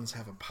Netherlands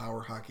have a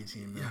power hockey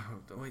team.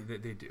 Though. Yeah,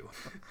 they do.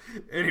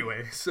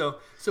 Anyway, so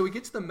we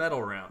get to the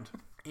medal round,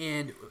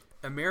 and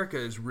America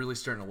is really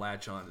starting to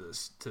latch on to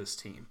this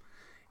team.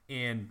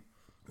 And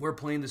we're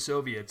playing the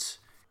Soviets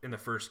in the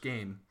first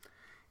game,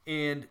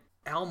 and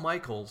Al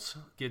Michaels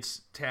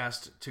gets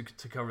tasked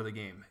to cover the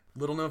game.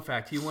 Little known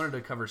fact, he wanted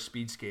to cover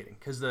speed skating,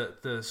 because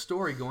the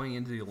story going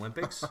into the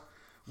Olympics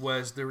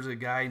was there was a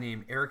guy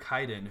named Eric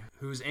Heiden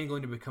who was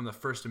angling to become the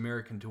first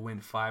American to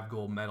win 5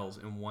 gold medals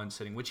in one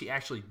sitting, which he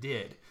actually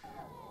did.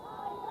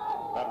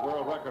 That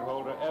world record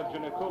holder,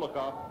 Evgeny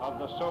Kulikov of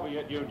the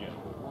Soviet Union.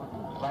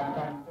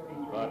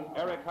 But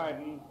Eric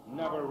Heiden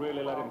never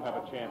really let him have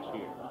a chance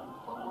here.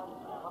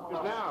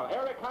 Now,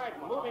 Eric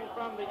Heiden moving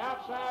from the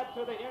outside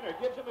to the inner,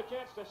 gives him a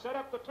chance to set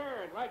up the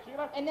turn, right,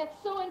 Sheila? And that's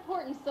so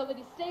important so that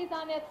he stays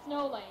on that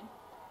snow lane.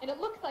 And it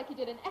looks like he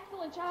did an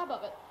excellent job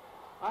of it.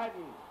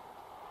 Heiden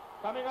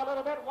coming a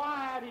little bit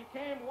wide. He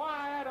came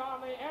wide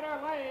on the inner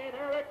lane.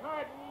 Eric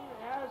Heiden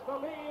has the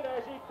lead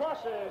as he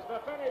crosses the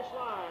finish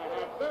line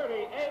at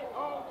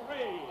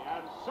 38:03,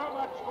 and so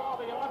much for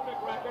the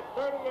Olympic record,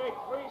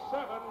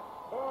 38:37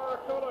 for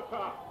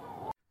Kulikov.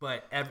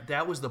 But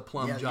that was the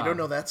plum job. You don't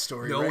know that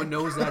story. No right? one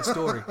knows that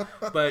story.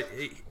 But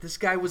this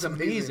guy was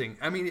amazing.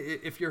 I mean,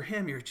 if you're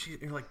him, you're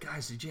like,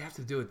 guys, did you have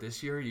to do it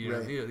this year?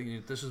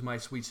 This was my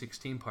Sweet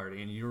 16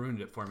 party, and you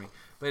ruined it for me.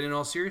 But in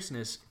all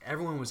seriousness,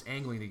 everyone was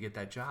angling to get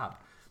that job.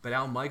 But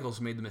Al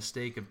Michaels made the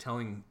mistake of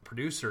telling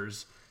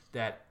producers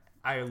that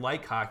I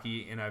like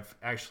hockey, and I've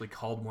actually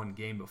called one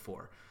game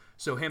before.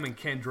 So him and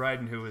Ken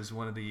Dryden, who is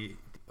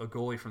a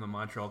goalie from the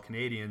Montreal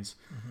Canadiens,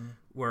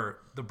 were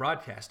the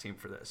broadcast team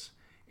for this.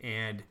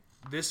 And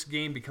this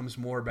game becomes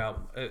more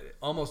about,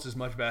 almost as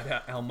much about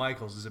Al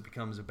Michaels as it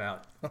becomes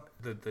about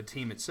the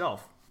team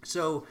itself.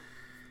 So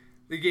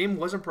the game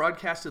wasn't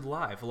broadcasted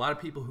live. A lot of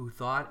people who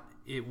thought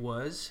it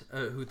was,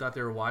 who thought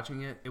they were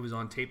watching it, it was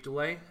on tape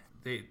delay.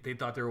 They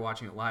thought they were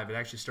watching it live. It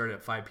actually started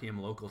at 5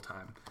 p.m. local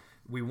time.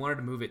 We wanted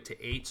to move it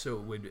to 8 so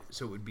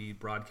it would be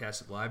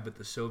broadcasted live, but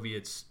the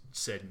Soviets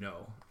said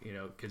no,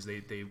 because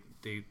they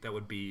that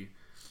would be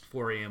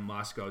 4 a.m.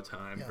 Moscow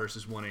time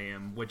versus 1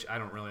 a.m., which I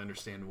don't really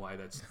understand why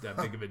that's that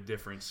big of a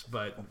difference.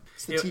 But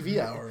it's the TV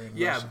hour in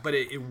Russia. But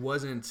it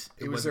wasn't.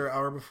 It was their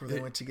hour before they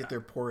went to get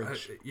their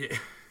porridge.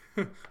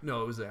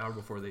 No, it was the hour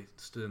before they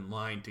stood in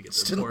line to get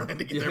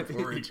their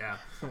porridge. Yeah.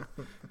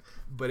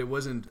 But it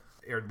wasn't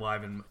aired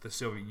live in the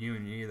Soviet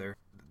Union either.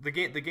 The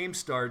game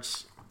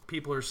starts.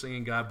 People are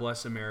singing "God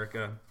Bless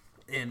America,"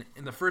 and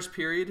in the first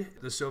period,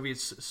 the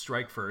Soviets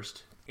strike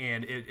first,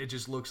 and it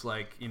just looks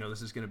like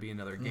this is going to be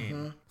another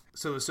game.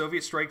 So the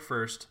Soviets strike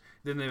first,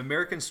 then the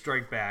Americans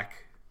strike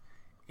back,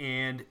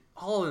 and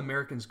all of the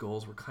Americans'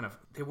 goals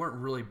they weren't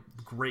really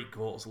great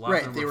goals. A lot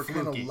of them they were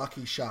fluky. kind of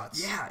lucky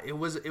shots. Yeah, it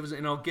was,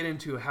 and I'll get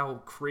into how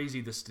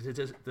crazy the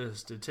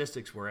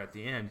statistics were at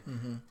the end.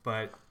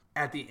 But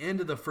at the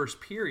end of the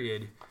first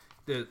period,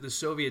 the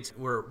Soviets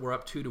were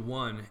up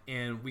 2-1,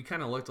 and we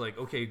kind of looked like,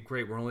 okay,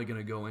 great, we're only going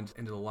to go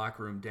into the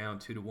locker room down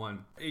 2-1.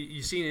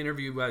 You see an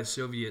interview by the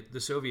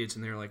Soviets,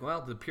 and they're like,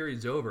 well, the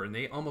period's over, and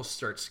they almost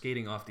start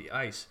skating off the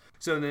ice.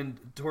 So then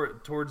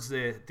towards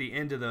the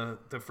end of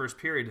the first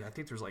period, I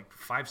think there's like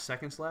 5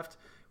 seconds left,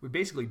 we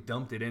basically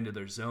dumped it into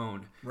their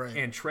zone. Right.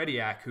 And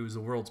Tretiak, who's the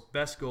world's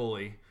best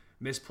goalie,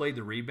 misplayed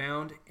the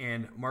rebound,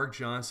 and Mark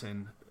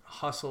Johnson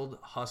hustled,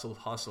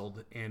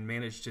 and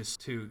managed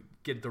just to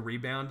get the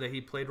rebound that he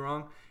played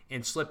wrong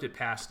and slipped it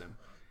past him.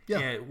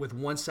 Yeah. With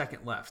 1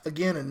 second left.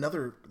 Again,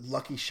 another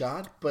lucky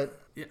shot, but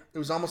it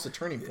was almost a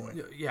turning point.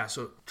 Yeah,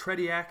 so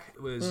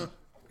Tretiak was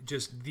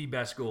just the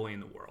best goalie in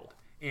the world.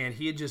 And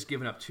he had just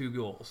given up 2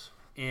 goals.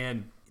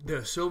 And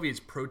the Soviets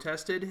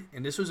protested,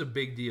 and this was a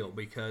big deal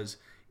because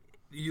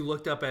you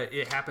looked up at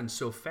it happened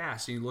so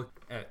fast, and you looked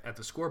at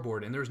the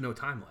scoreboard, and there was no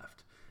time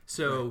left.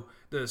 So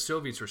the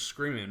Soviets were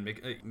screaming.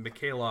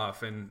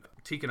 Mikhailov and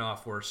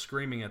Tikhonov were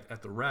screaming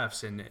at the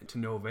refs, and to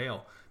no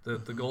avail. The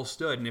goal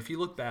stood, and if you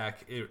look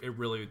back, it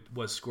really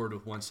was scored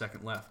with 1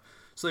 second left.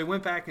 So they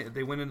went back.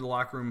 They went into the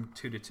locker room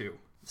 2-2.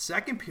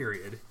 Second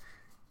period,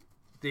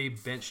 they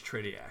benched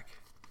Tretiak,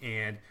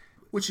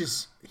 which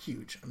is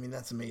huge. I mean,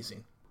 that's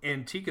amazing.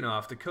 And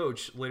Tikhonov, the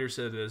coach, later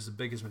said it was the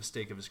biggest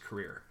mistake of his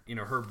career.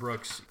 Herb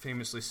Brooks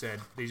famously said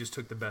they just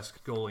took the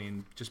best goalie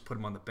and just put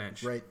him on the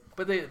bench. Right.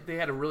 But they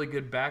had a really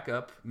good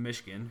backup,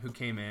 Michigan, who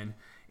came in.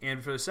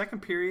 And for the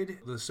second period,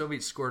 the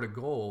Soviets scored a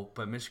goal,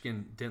 but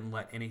Michigan didn't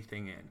let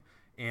anything in.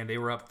 And they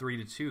were up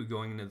 3-2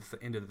 going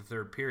into the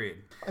third period.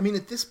 I mean,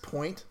 at this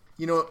point,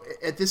 it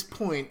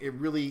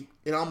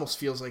almost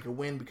feels like a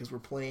win because we're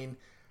playing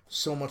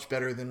so much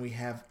better than we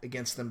have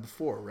against them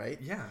before, right?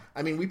 Yeah.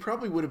 I mean, we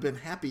probably would have been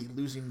happy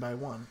losing by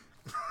 1.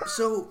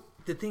 So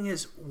the thing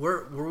is,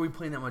 were we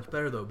playing that much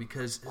better, though?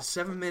 Because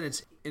 7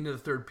 minutes into the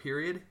third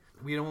period,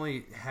 we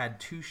only had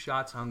 2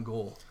 shots on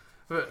goal.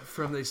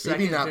 From the second,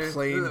 maybe not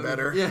playing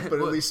better, but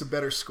at least a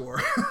better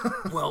score.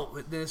 Well,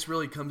 this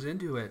really comes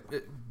into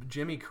it.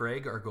 Jimmy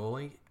Craig, our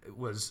goalie,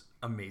 was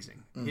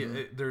amazing.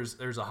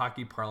 There's a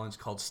hockey parlance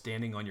called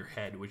standing on your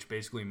head, which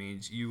basically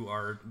means you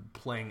are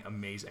playing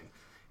amazing.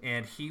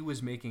 And he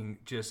was making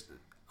just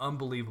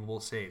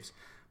unbelievable saves.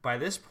 By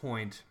this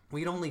point,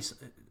 we'd only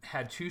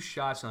had 2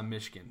 shots on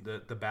Michigan,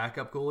 the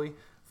backup goalie,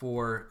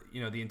 for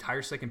the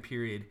entire second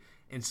period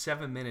and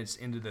 7 minutes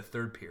into the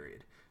third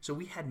period. So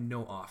we had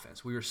no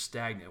offense. We were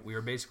stagnant. We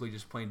were basically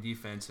just playing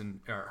defense, and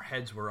our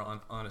heads were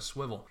on a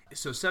swivel.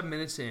 So 7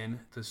 minutes in,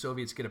 the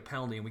Soviets get a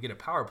penalty, and we get a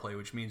power play,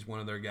 which means one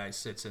of their guys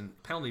sits in the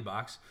penalty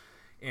box,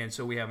 and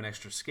so we have an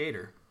extra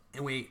skater.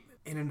 And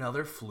in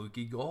another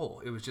fluky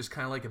goal. It was just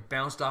kind of like it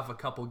bounced off a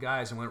couple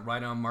guys and went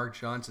right on Mark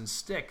Johnson's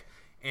stick,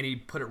 and he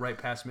put it right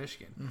past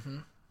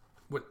Michigan.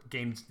 What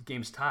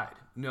game's tied?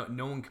 No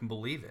one can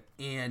believe it.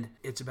 And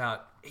it's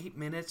about 8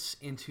 minutes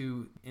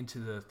into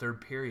the third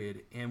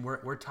period, and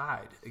we're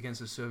tied against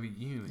the Soviet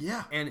Union.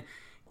 Yeah. And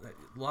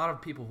a lot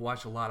of people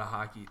watch a lot of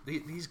hockey.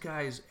 These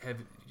guys have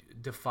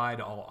defied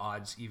all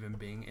odds, even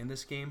being in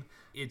this game.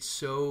 It's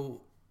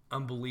so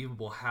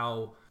unbelievable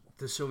how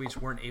the Soviets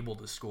weren't able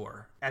to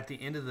score. At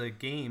the end of the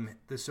game,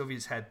 the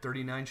Soviets had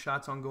 39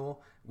 shots on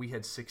goal. We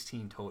had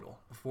 16 total,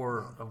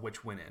 4 of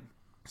which went in.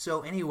 So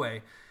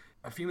anyway,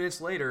 a few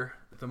minutes later,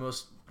 the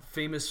most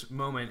famous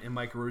moment in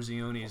Mike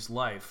Eruzioni's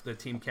life, the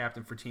team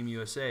captain for Team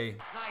USA.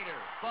 Snyder,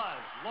 buzz,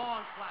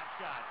 long flat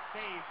shot,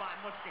 saved by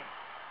Mushkin.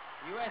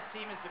 The U.S.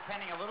 team is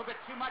depending a little bit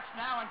too much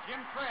now on Jim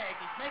Craig.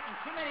 He's making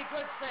too many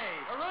good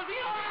saves.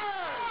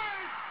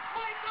 Eruzioni!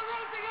 Mike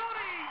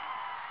Eruzioni!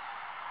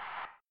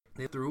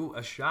 They threw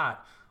a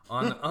shot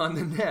on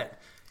the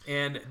net,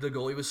 and the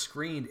goalie was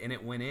screened, and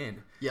it went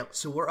in. Yep.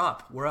 So we're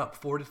up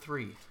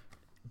 4-3.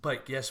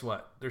 But guess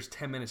what? There's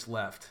 10 minutes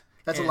left.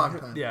 That's a long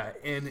time. Yeah,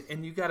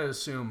 and you got to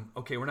assume,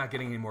 okay, we're not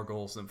getting any more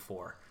goals than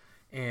 4.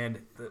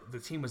 And the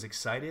team was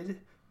excited,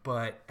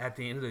 but at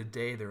the end of the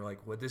day, they're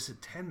like, well,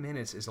 10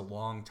 minutes is a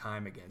long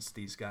time against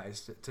these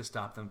guys to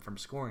stop them from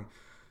scoring.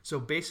 So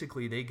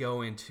basically, they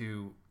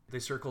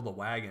circle the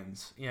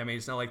wagons. Yeah, I mean,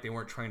 it's not like they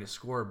weren't trying to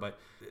score, but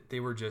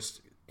they were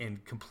just in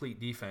complete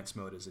defense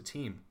mode as a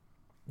team.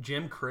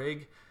 Jim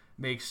Craig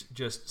makes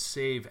just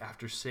save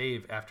after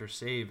save after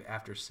save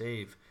after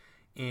save.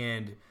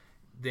 And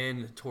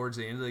then towards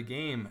the end of the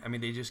game, I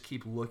mean, they just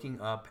keep looking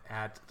up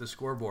at the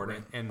scoreboard.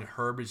 Right. And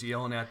Herb is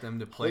yelling at them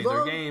to play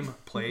their game,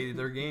 play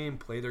their game,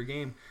 play their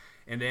game.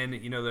 And then,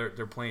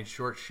 they're playing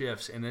short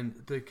shifts. And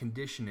then the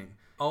conditioning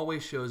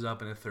always shows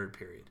up in the third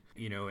period,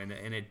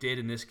 and it did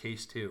in this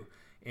case too.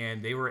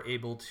 And they were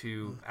able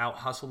to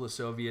out-hustle the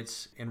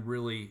Soviets and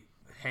really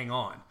hang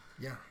on.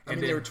 Yeah. I mean,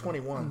 they were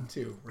 21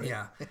 too, right?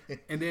 Yeah.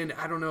 And then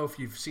I don't know if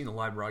you've seen the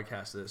live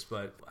broadcast of this,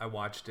 but I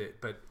watched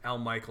it. But Al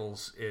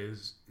Michaels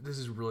this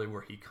is really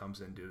where he comes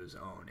into his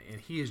own.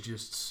 And he is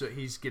just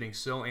he's getting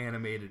so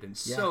animated and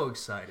so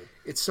excited.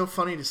 It's so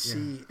funny to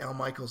see Al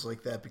Michaels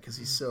like that because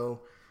he's so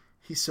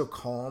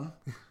calm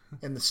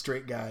and the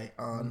straight guy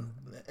on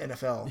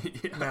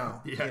NFL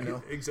now. Yeah,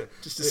 exactly.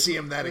 Just to see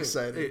him that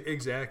excited.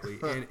 Exactly.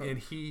 And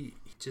he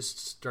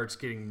just starts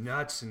getting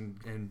nuts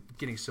and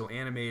getting so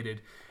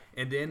animated.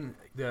 And then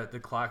the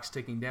clock's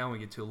ticking down. We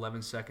get to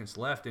 11 seconds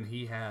left, and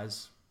he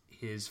has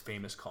his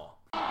famous call.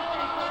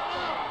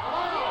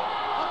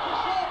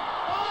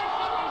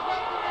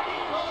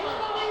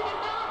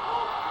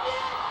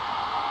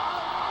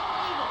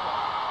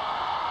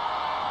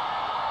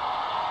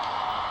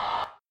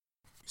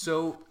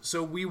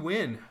 So we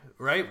win,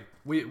 right?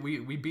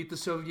 We beat the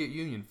Soviet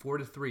Union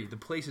 4-3. The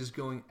place is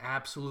going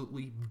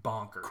absolutely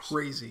bonkers.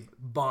 Crazy.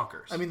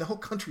 Bonkers. I mean, the whole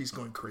country's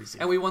going crazy.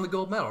 And we won the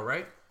gold medal,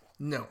 right?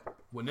 No.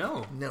 Well,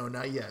 no. No,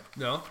 not yet.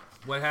 No?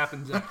 What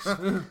happens next?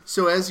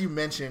 So as you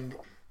mentioned,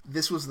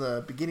 this was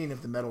the beginning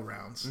of the medal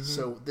rounds. Mm-hmm.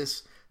 So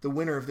the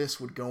winner of this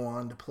would go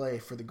on to play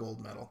for the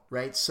gold medal,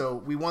 right? So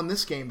we won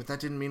this game, but that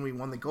didn't mean we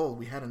won the gold.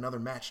 We had another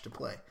match to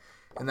play.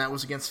 And that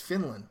was against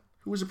Finland,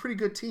 who was a pretty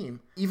good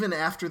team. Even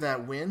after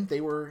that win,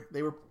 they were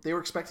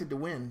expected to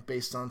win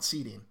based on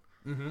seeding.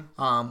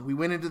 Mm-hmm. We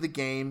went into the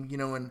game,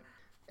 and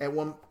at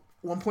one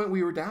point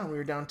we were down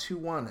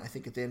 2-1, I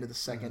think, at the end of the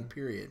second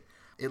period.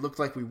 It looked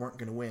like we weren't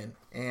going to win.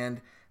 And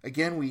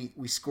again,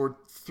 we scored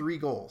 3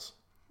 goals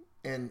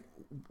and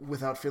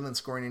without Finland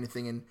scoring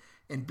anything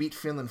and beat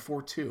Finland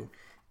 4-2.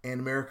 And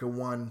America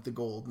won the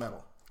gold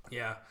medal.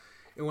 Yeah.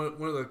 And one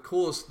of the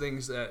coolest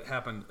things that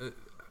happened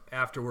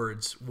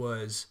afterwards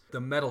was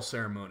the medal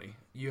ceremony.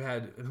 You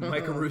had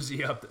Mike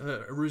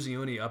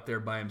Eruzioni up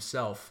there by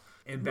himself.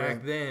 And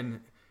back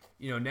then,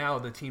 now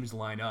the teams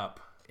line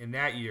up. And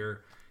that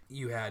year,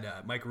 you had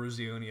Mike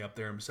Eruzioni up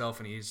there himself,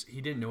 and he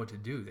didn't know what to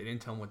do. They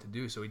didn't tell him what to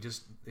do, so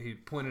he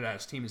pointed at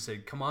his team and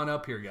said, "Come on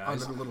up here,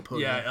 guys." On the little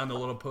podium. Yeah, on the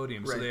little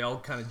podium. Right. So they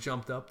all kind of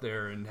jumped up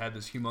there and had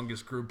this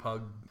humongous group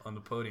hug on the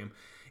podium.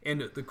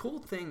 And the cool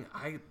thing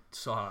I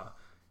saw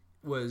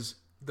was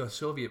the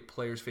Soviet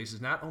players'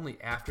 faces. Not only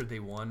after they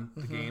won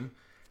the game,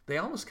 they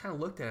almost kind of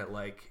looked at it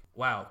like,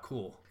 "Wow,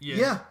 cool."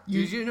 Yeah.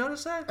 Did you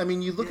notice that? I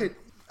mean, you look at.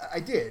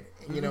 I did.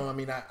 I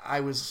mean, I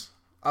was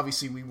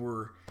obviously we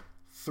were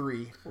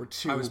 3 or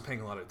 2. I was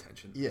paying a lot of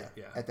attention. Yeah.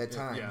 At that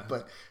time. Yeah.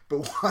 But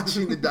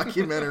watching the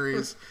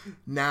documentaries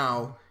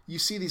now, you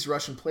see these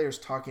Russian players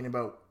talking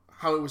about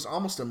how it was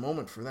almost a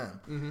moment for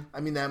them. Mm-hmm. I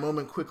mean, that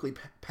moment quickly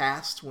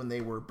passed when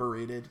they were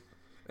berated.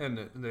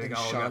 And they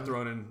got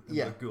thrown in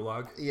the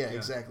gulag. Yeah,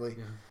 exactly.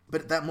 Yeah.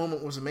 But that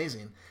moment was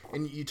amazing.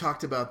 And you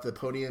talked about the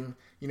podium.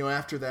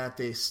 After that,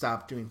 they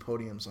stopped doing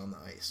podiums on the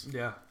ice.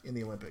 Yeah. In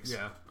the Olympics.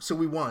 Yeah. So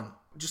we won.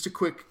 Just a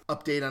quick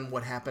update on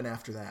what happened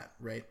after that,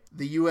 right?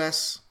 The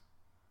U.S.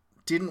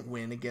 didn't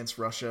win against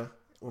Russia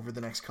over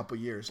the next couple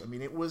of years. I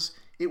mean, it was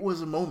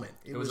a moment.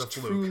 It was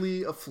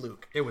truly a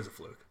fluke. It was a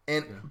fluke.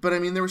 But I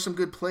mean, there were some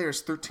good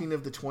players. 13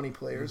 of the 20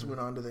 players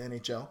went on to the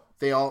NHL.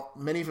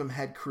 Many of them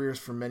had careers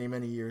for many,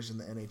 many years in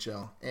the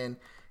NHL. And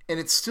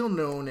it's still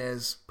known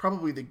as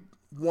probably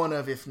one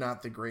of, if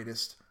not the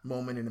greatest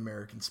moment in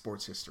American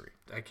sports history.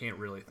 I can't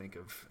really think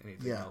of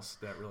anything else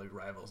that really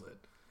rivals it.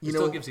 It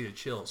still gives you the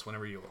chills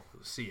whenever you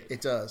see it.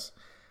 It does.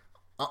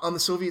 On the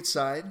Soviet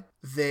side,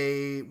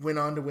 they went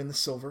on to win the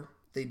silver.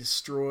 They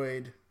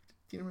destroyed...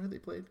 Do you know where they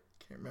played?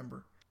 Can't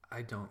remember.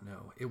 I don't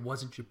know. It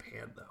wasn't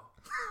Japan, though.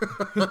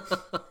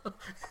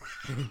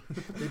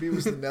 Maybe it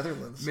was the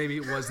Netherlands. Maybe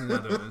it was the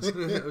Netherlands.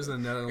 It was the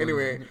Netherlands.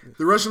 Anyway,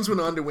 the Russians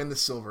went on to win the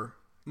silver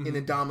in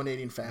a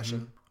dominating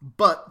fashion,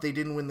 but they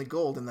didn't win the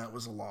gold, and that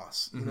was a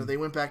loss. You know, they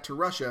went back to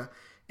Russia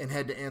and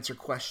had to answer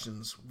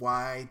questions.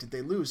 Why did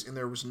they lose? And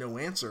there was no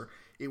answer.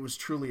 It was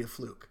truly a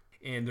fluke.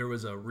 And there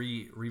was a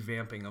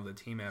revamping of the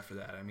team after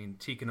that. I mean,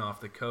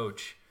 Tikhonov, the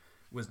coach,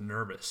 was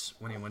nervous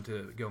when he went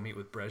to go meet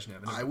with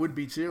Brezhnev. I would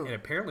be too. And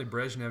apparently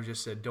Brezhnev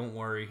just said, "Don't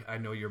worry, I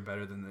know you're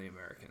better than the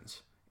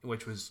Americans,"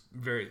 which was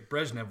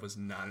Brezhnev was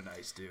not a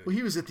nice dude. Well,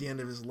 he was at the end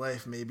of his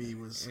life. Maybe he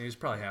was. And he was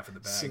probably half of the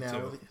bag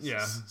senility. too.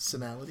 Yeah,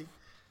 senility.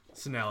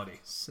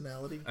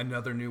 Senility.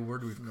 Another new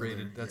word we've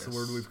created. That's the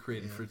word we've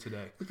created for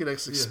today. Look at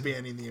us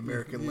expanding the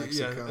American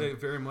lexicon. Yeah,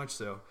 very much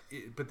so.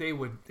 But they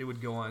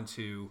would go on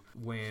to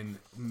win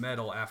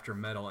medal after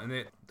medal,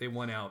 and they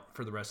won out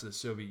for the rest of the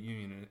Soviet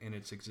Union in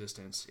its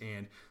existence.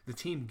 And the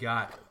team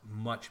got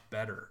much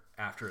better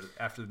after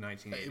the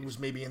 1980s. It was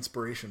maybe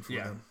inspiration for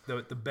them.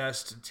 The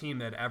best team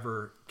that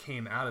ever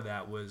came out of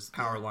that was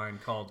power line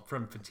called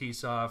from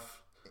Fetisov.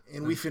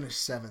 And we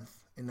finished 7th.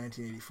 In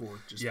 1984,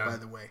 just by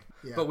the way.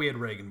 Yeah. But we had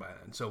Reagan by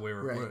then, so we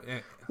were...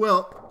 Right.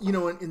 Well, you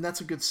know, and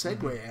that's a good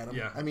segue, Adam.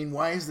 Yeah. I mean,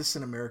 why is this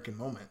an American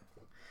moment?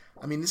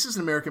 I mean, this is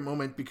an American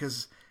moment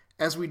because,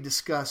 as we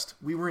discussed,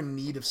 we were in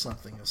need of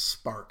something, a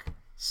spark,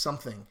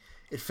 something.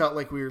 It felt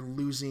like we were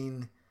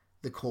losing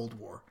the Cold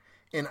War.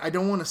 And I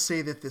don't want to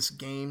say that this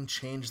game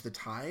changed the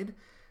tide,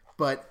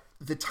 but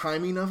the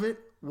timing of it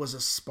was a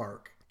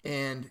spark.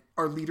 And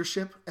our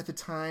leadership at the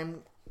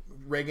time,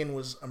 Reagan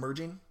was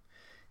emerging,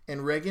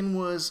 and Reagan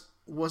was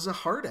a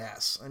hard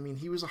ass. I mean,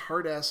 he was a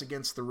hard ass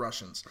against the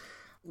Russians.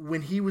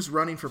 When he was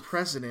running for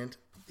president,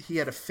 he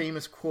had a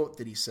famous quote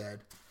that he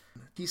said.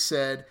 He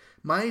said,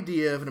 "My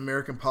idea of an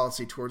American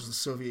policy towards the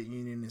Soviet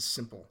Union is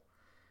simple,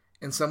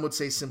 and some would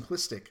say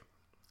simplistic."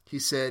 He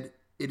said,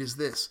 "It is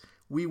this: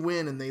 we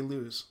win and they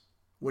lose."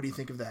 What do you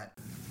think of that?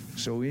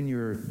 So in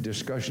your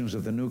discussions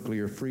of the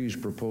nuclear freeze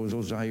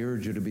proposals, I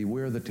urge you to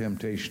beware the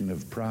temptation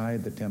of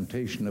pride, the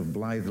temptation of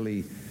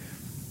blithely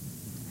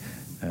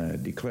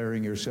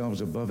declaring yourselves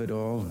above it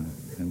all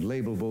and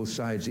label both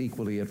sides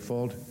equally at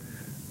fault,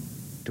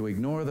 to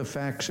ignore the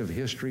facts of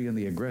history and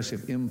the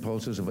aggressive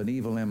impulses of an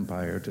evil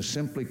empire, to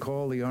simply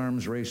call the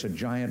arms race a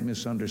giant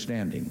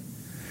misunderstanding,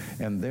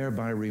 and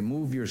thereby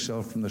remove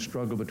yourself from the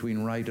struggle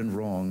between right and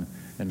wrong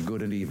and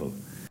good and evil.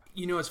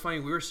 You know, it's funny,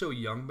 we were so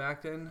young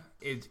back then.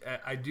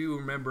 I do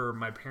remember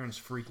my parents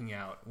freaking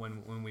out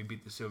when we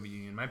beat the Soviet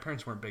Union. My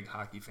parents weren't big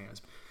hockey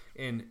fans,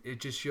 and it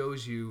just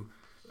shows you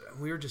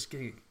we were just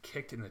getting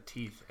kicked in the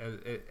teeth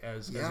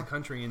as a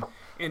country,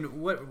 and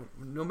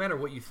no matter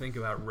what you think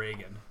about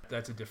Reagan,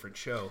 that's a different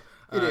show.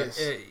 It is.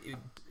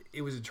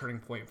 It was a turning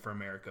point for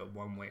America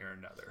one way or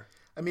another.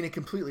 I mean, it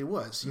completely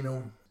was. You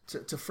know,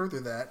 to further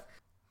that,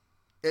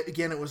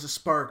 again, it was a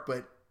spark,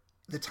 but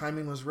the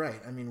timing was right.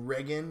 I mean,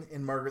 Reagan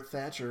and Margaret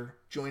Thatcher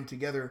joined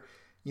together.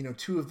 You know,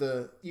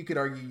 you could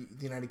argue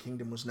the United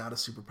Kingdom was not a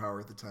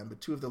superpower at the time,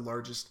 but two of the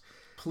largest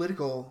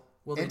political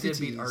they entities.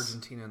 did beat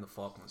Argentina in the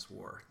Falklands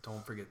War.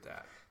 Don't forget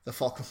that. The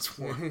Falklands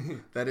War.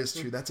 That is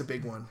true. That's a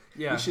big one.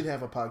 Yeah. We should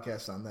have a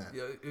podcast on that.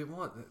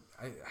 Yeah,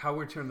 how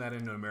we turn that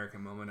into an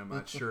American moment, I'm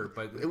not sure.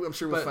 But I'm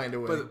sure we'll find a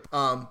way.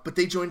 But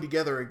they joined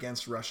together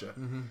against Russia.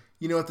 Mm-hmm.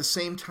 You know, at the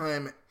same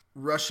time,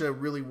 Russia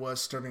really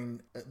was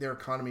their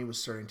economy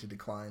was starting to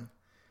decline.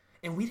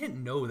 And we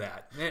didn't know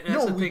that.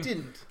 No, we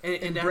didn't.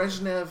 And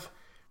Brezhnev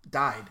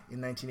died in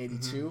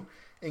 1982,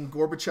 and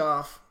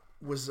Gorbachev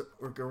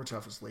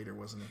was later,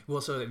 wasn't he?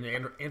 Well, so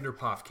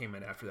Andropov came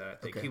in after that.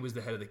 I think he was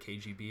the head of the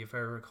KGB, if I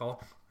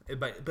recall.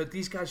 But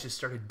these guys just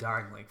started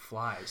dying like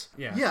flies.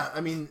 Yeah. Yeah, I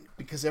mean,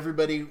 because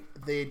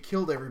they had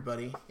killed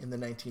everybody in the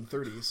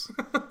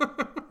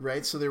 1930s,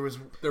 right? So there was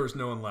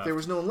no one left. There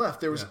was no one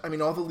left. I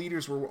mean, all the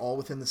leaders were all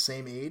within the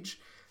same age.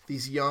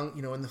 These young,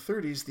 you know, in the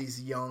 30s,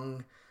 these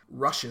young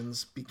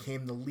Russians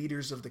became the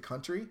leaders of the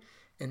country,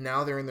 and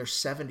now they're in their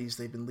 70s.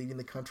 They've been leading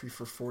the country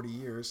for 40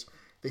 years.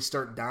 They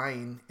start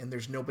dying, and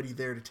there's nobody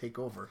there to take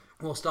over.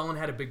 Well, Stalin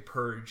had a big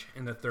purge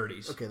in the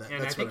 30s. Okay,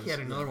 and I think he had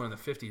another one in the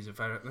 50s.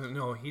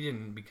 No, he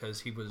didn't, because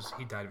he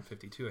died in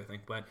 52, I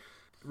think. But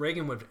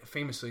Reagan would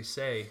famously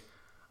say,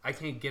 "I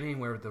can't get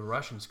anywhere with the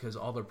Russians because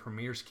all their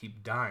premiers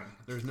keep dying.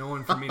 There's no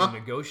one for me to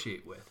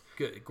negotiate with."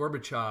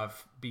 Gorbachev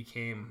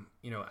became,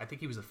 I think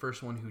he was the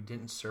first one who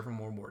didn't serve in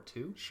World War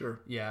II. Sure.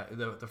 Yeah,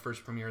 the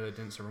first premier that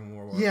didn't serve in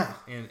World War II. Yeah.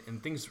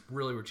 And things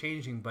really were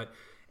changing, but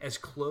as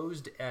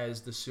closed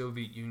as the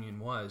Soviet Union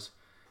was,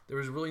 there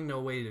was really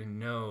no way to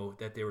know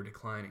that they were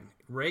declining.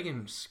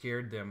 Reagan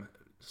scared them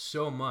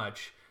so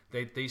much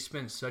that they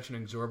spent such an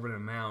exorbitant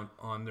amount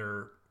on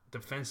their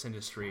defense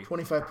industry.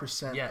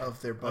 25%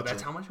 of their budget. Oh,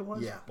 that's how much it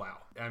was? Yeah. Wow.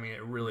 I mean,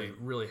 it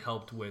really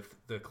helped with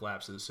the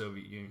collapse of the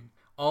Soviet Union.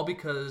 All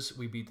because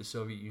we beat the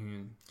Soviet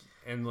Union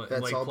and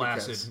that's Lake all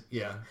Placid. Because,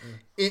 yeah.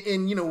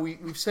 And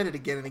we've said it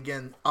again and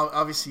again.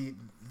 Obviously,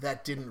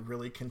 that didn't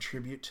really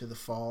contribute to the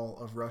fall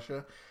of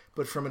Russia.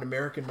 But from an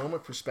American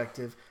moment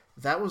perspective,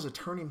 that was a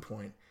turning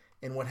point.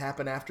 And what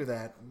happened after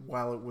that,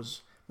 while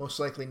most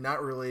likely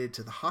not related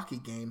to the hockey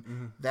game,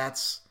 Mm-hmm.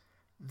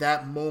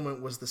 that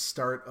moment was the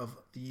start of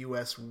the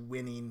U.S.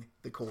 winning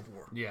the Cold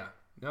War. Yeah.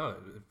 No,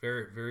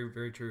 very, very,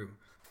 very true.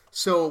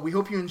 So we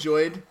hope you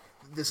enjoyed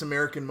this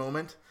American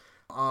moment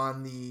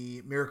on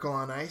the Miracle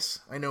on Ice.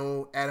 I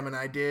know Adam and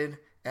I did.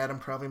 Adam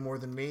probably more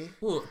than me.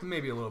 Well,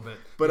 maybe a little bit.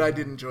 But I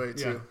did enjoy it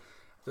too.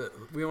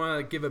 We want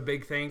to give a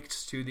big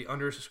thanks to the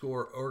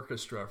Underscore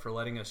Orchestra for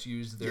letting us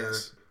use their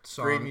Great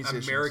song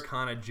musicians.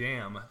 Americana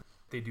Jam.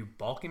 They do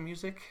Balkan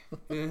music,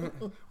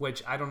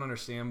 which I don't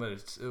understand, but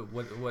it's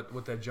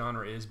what that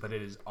genre is, but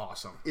it is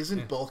awesome.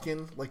 Isn't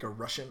Balkan like a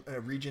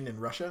region in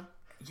Russia?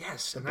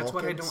 Yes, The and that's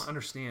what I Balkans? don't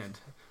understand.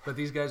 But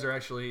these guys are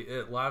actually,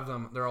 a lot of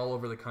them, they're all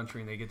over the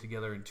country, and they get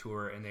together and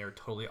tour, and they are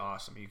totally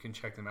awesome. You can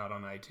check them out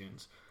on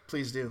iTunes.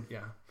 Please do.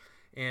 Yeah.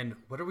 And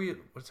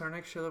what's our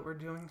next show that we're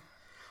doing?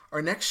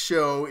 Our next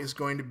show is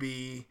going to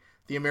be,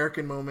 the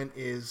American moment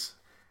is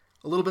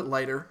a little bit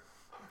lighter.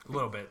 A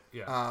little bit,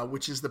 yeah.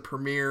 Which is the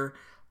premiere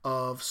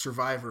of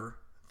Survivor,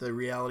 the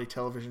reality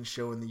television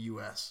show in the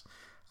U.S.,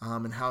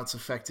 and how it's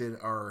affected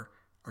our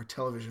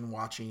television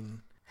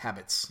watching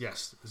habits.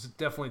 Yes, this is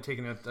definitely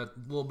taking a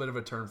little bit of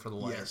a turn for the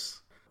lighter. Yes.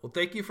 Well,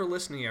 thank you for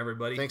listening,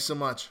 everybody. Thanks so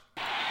much.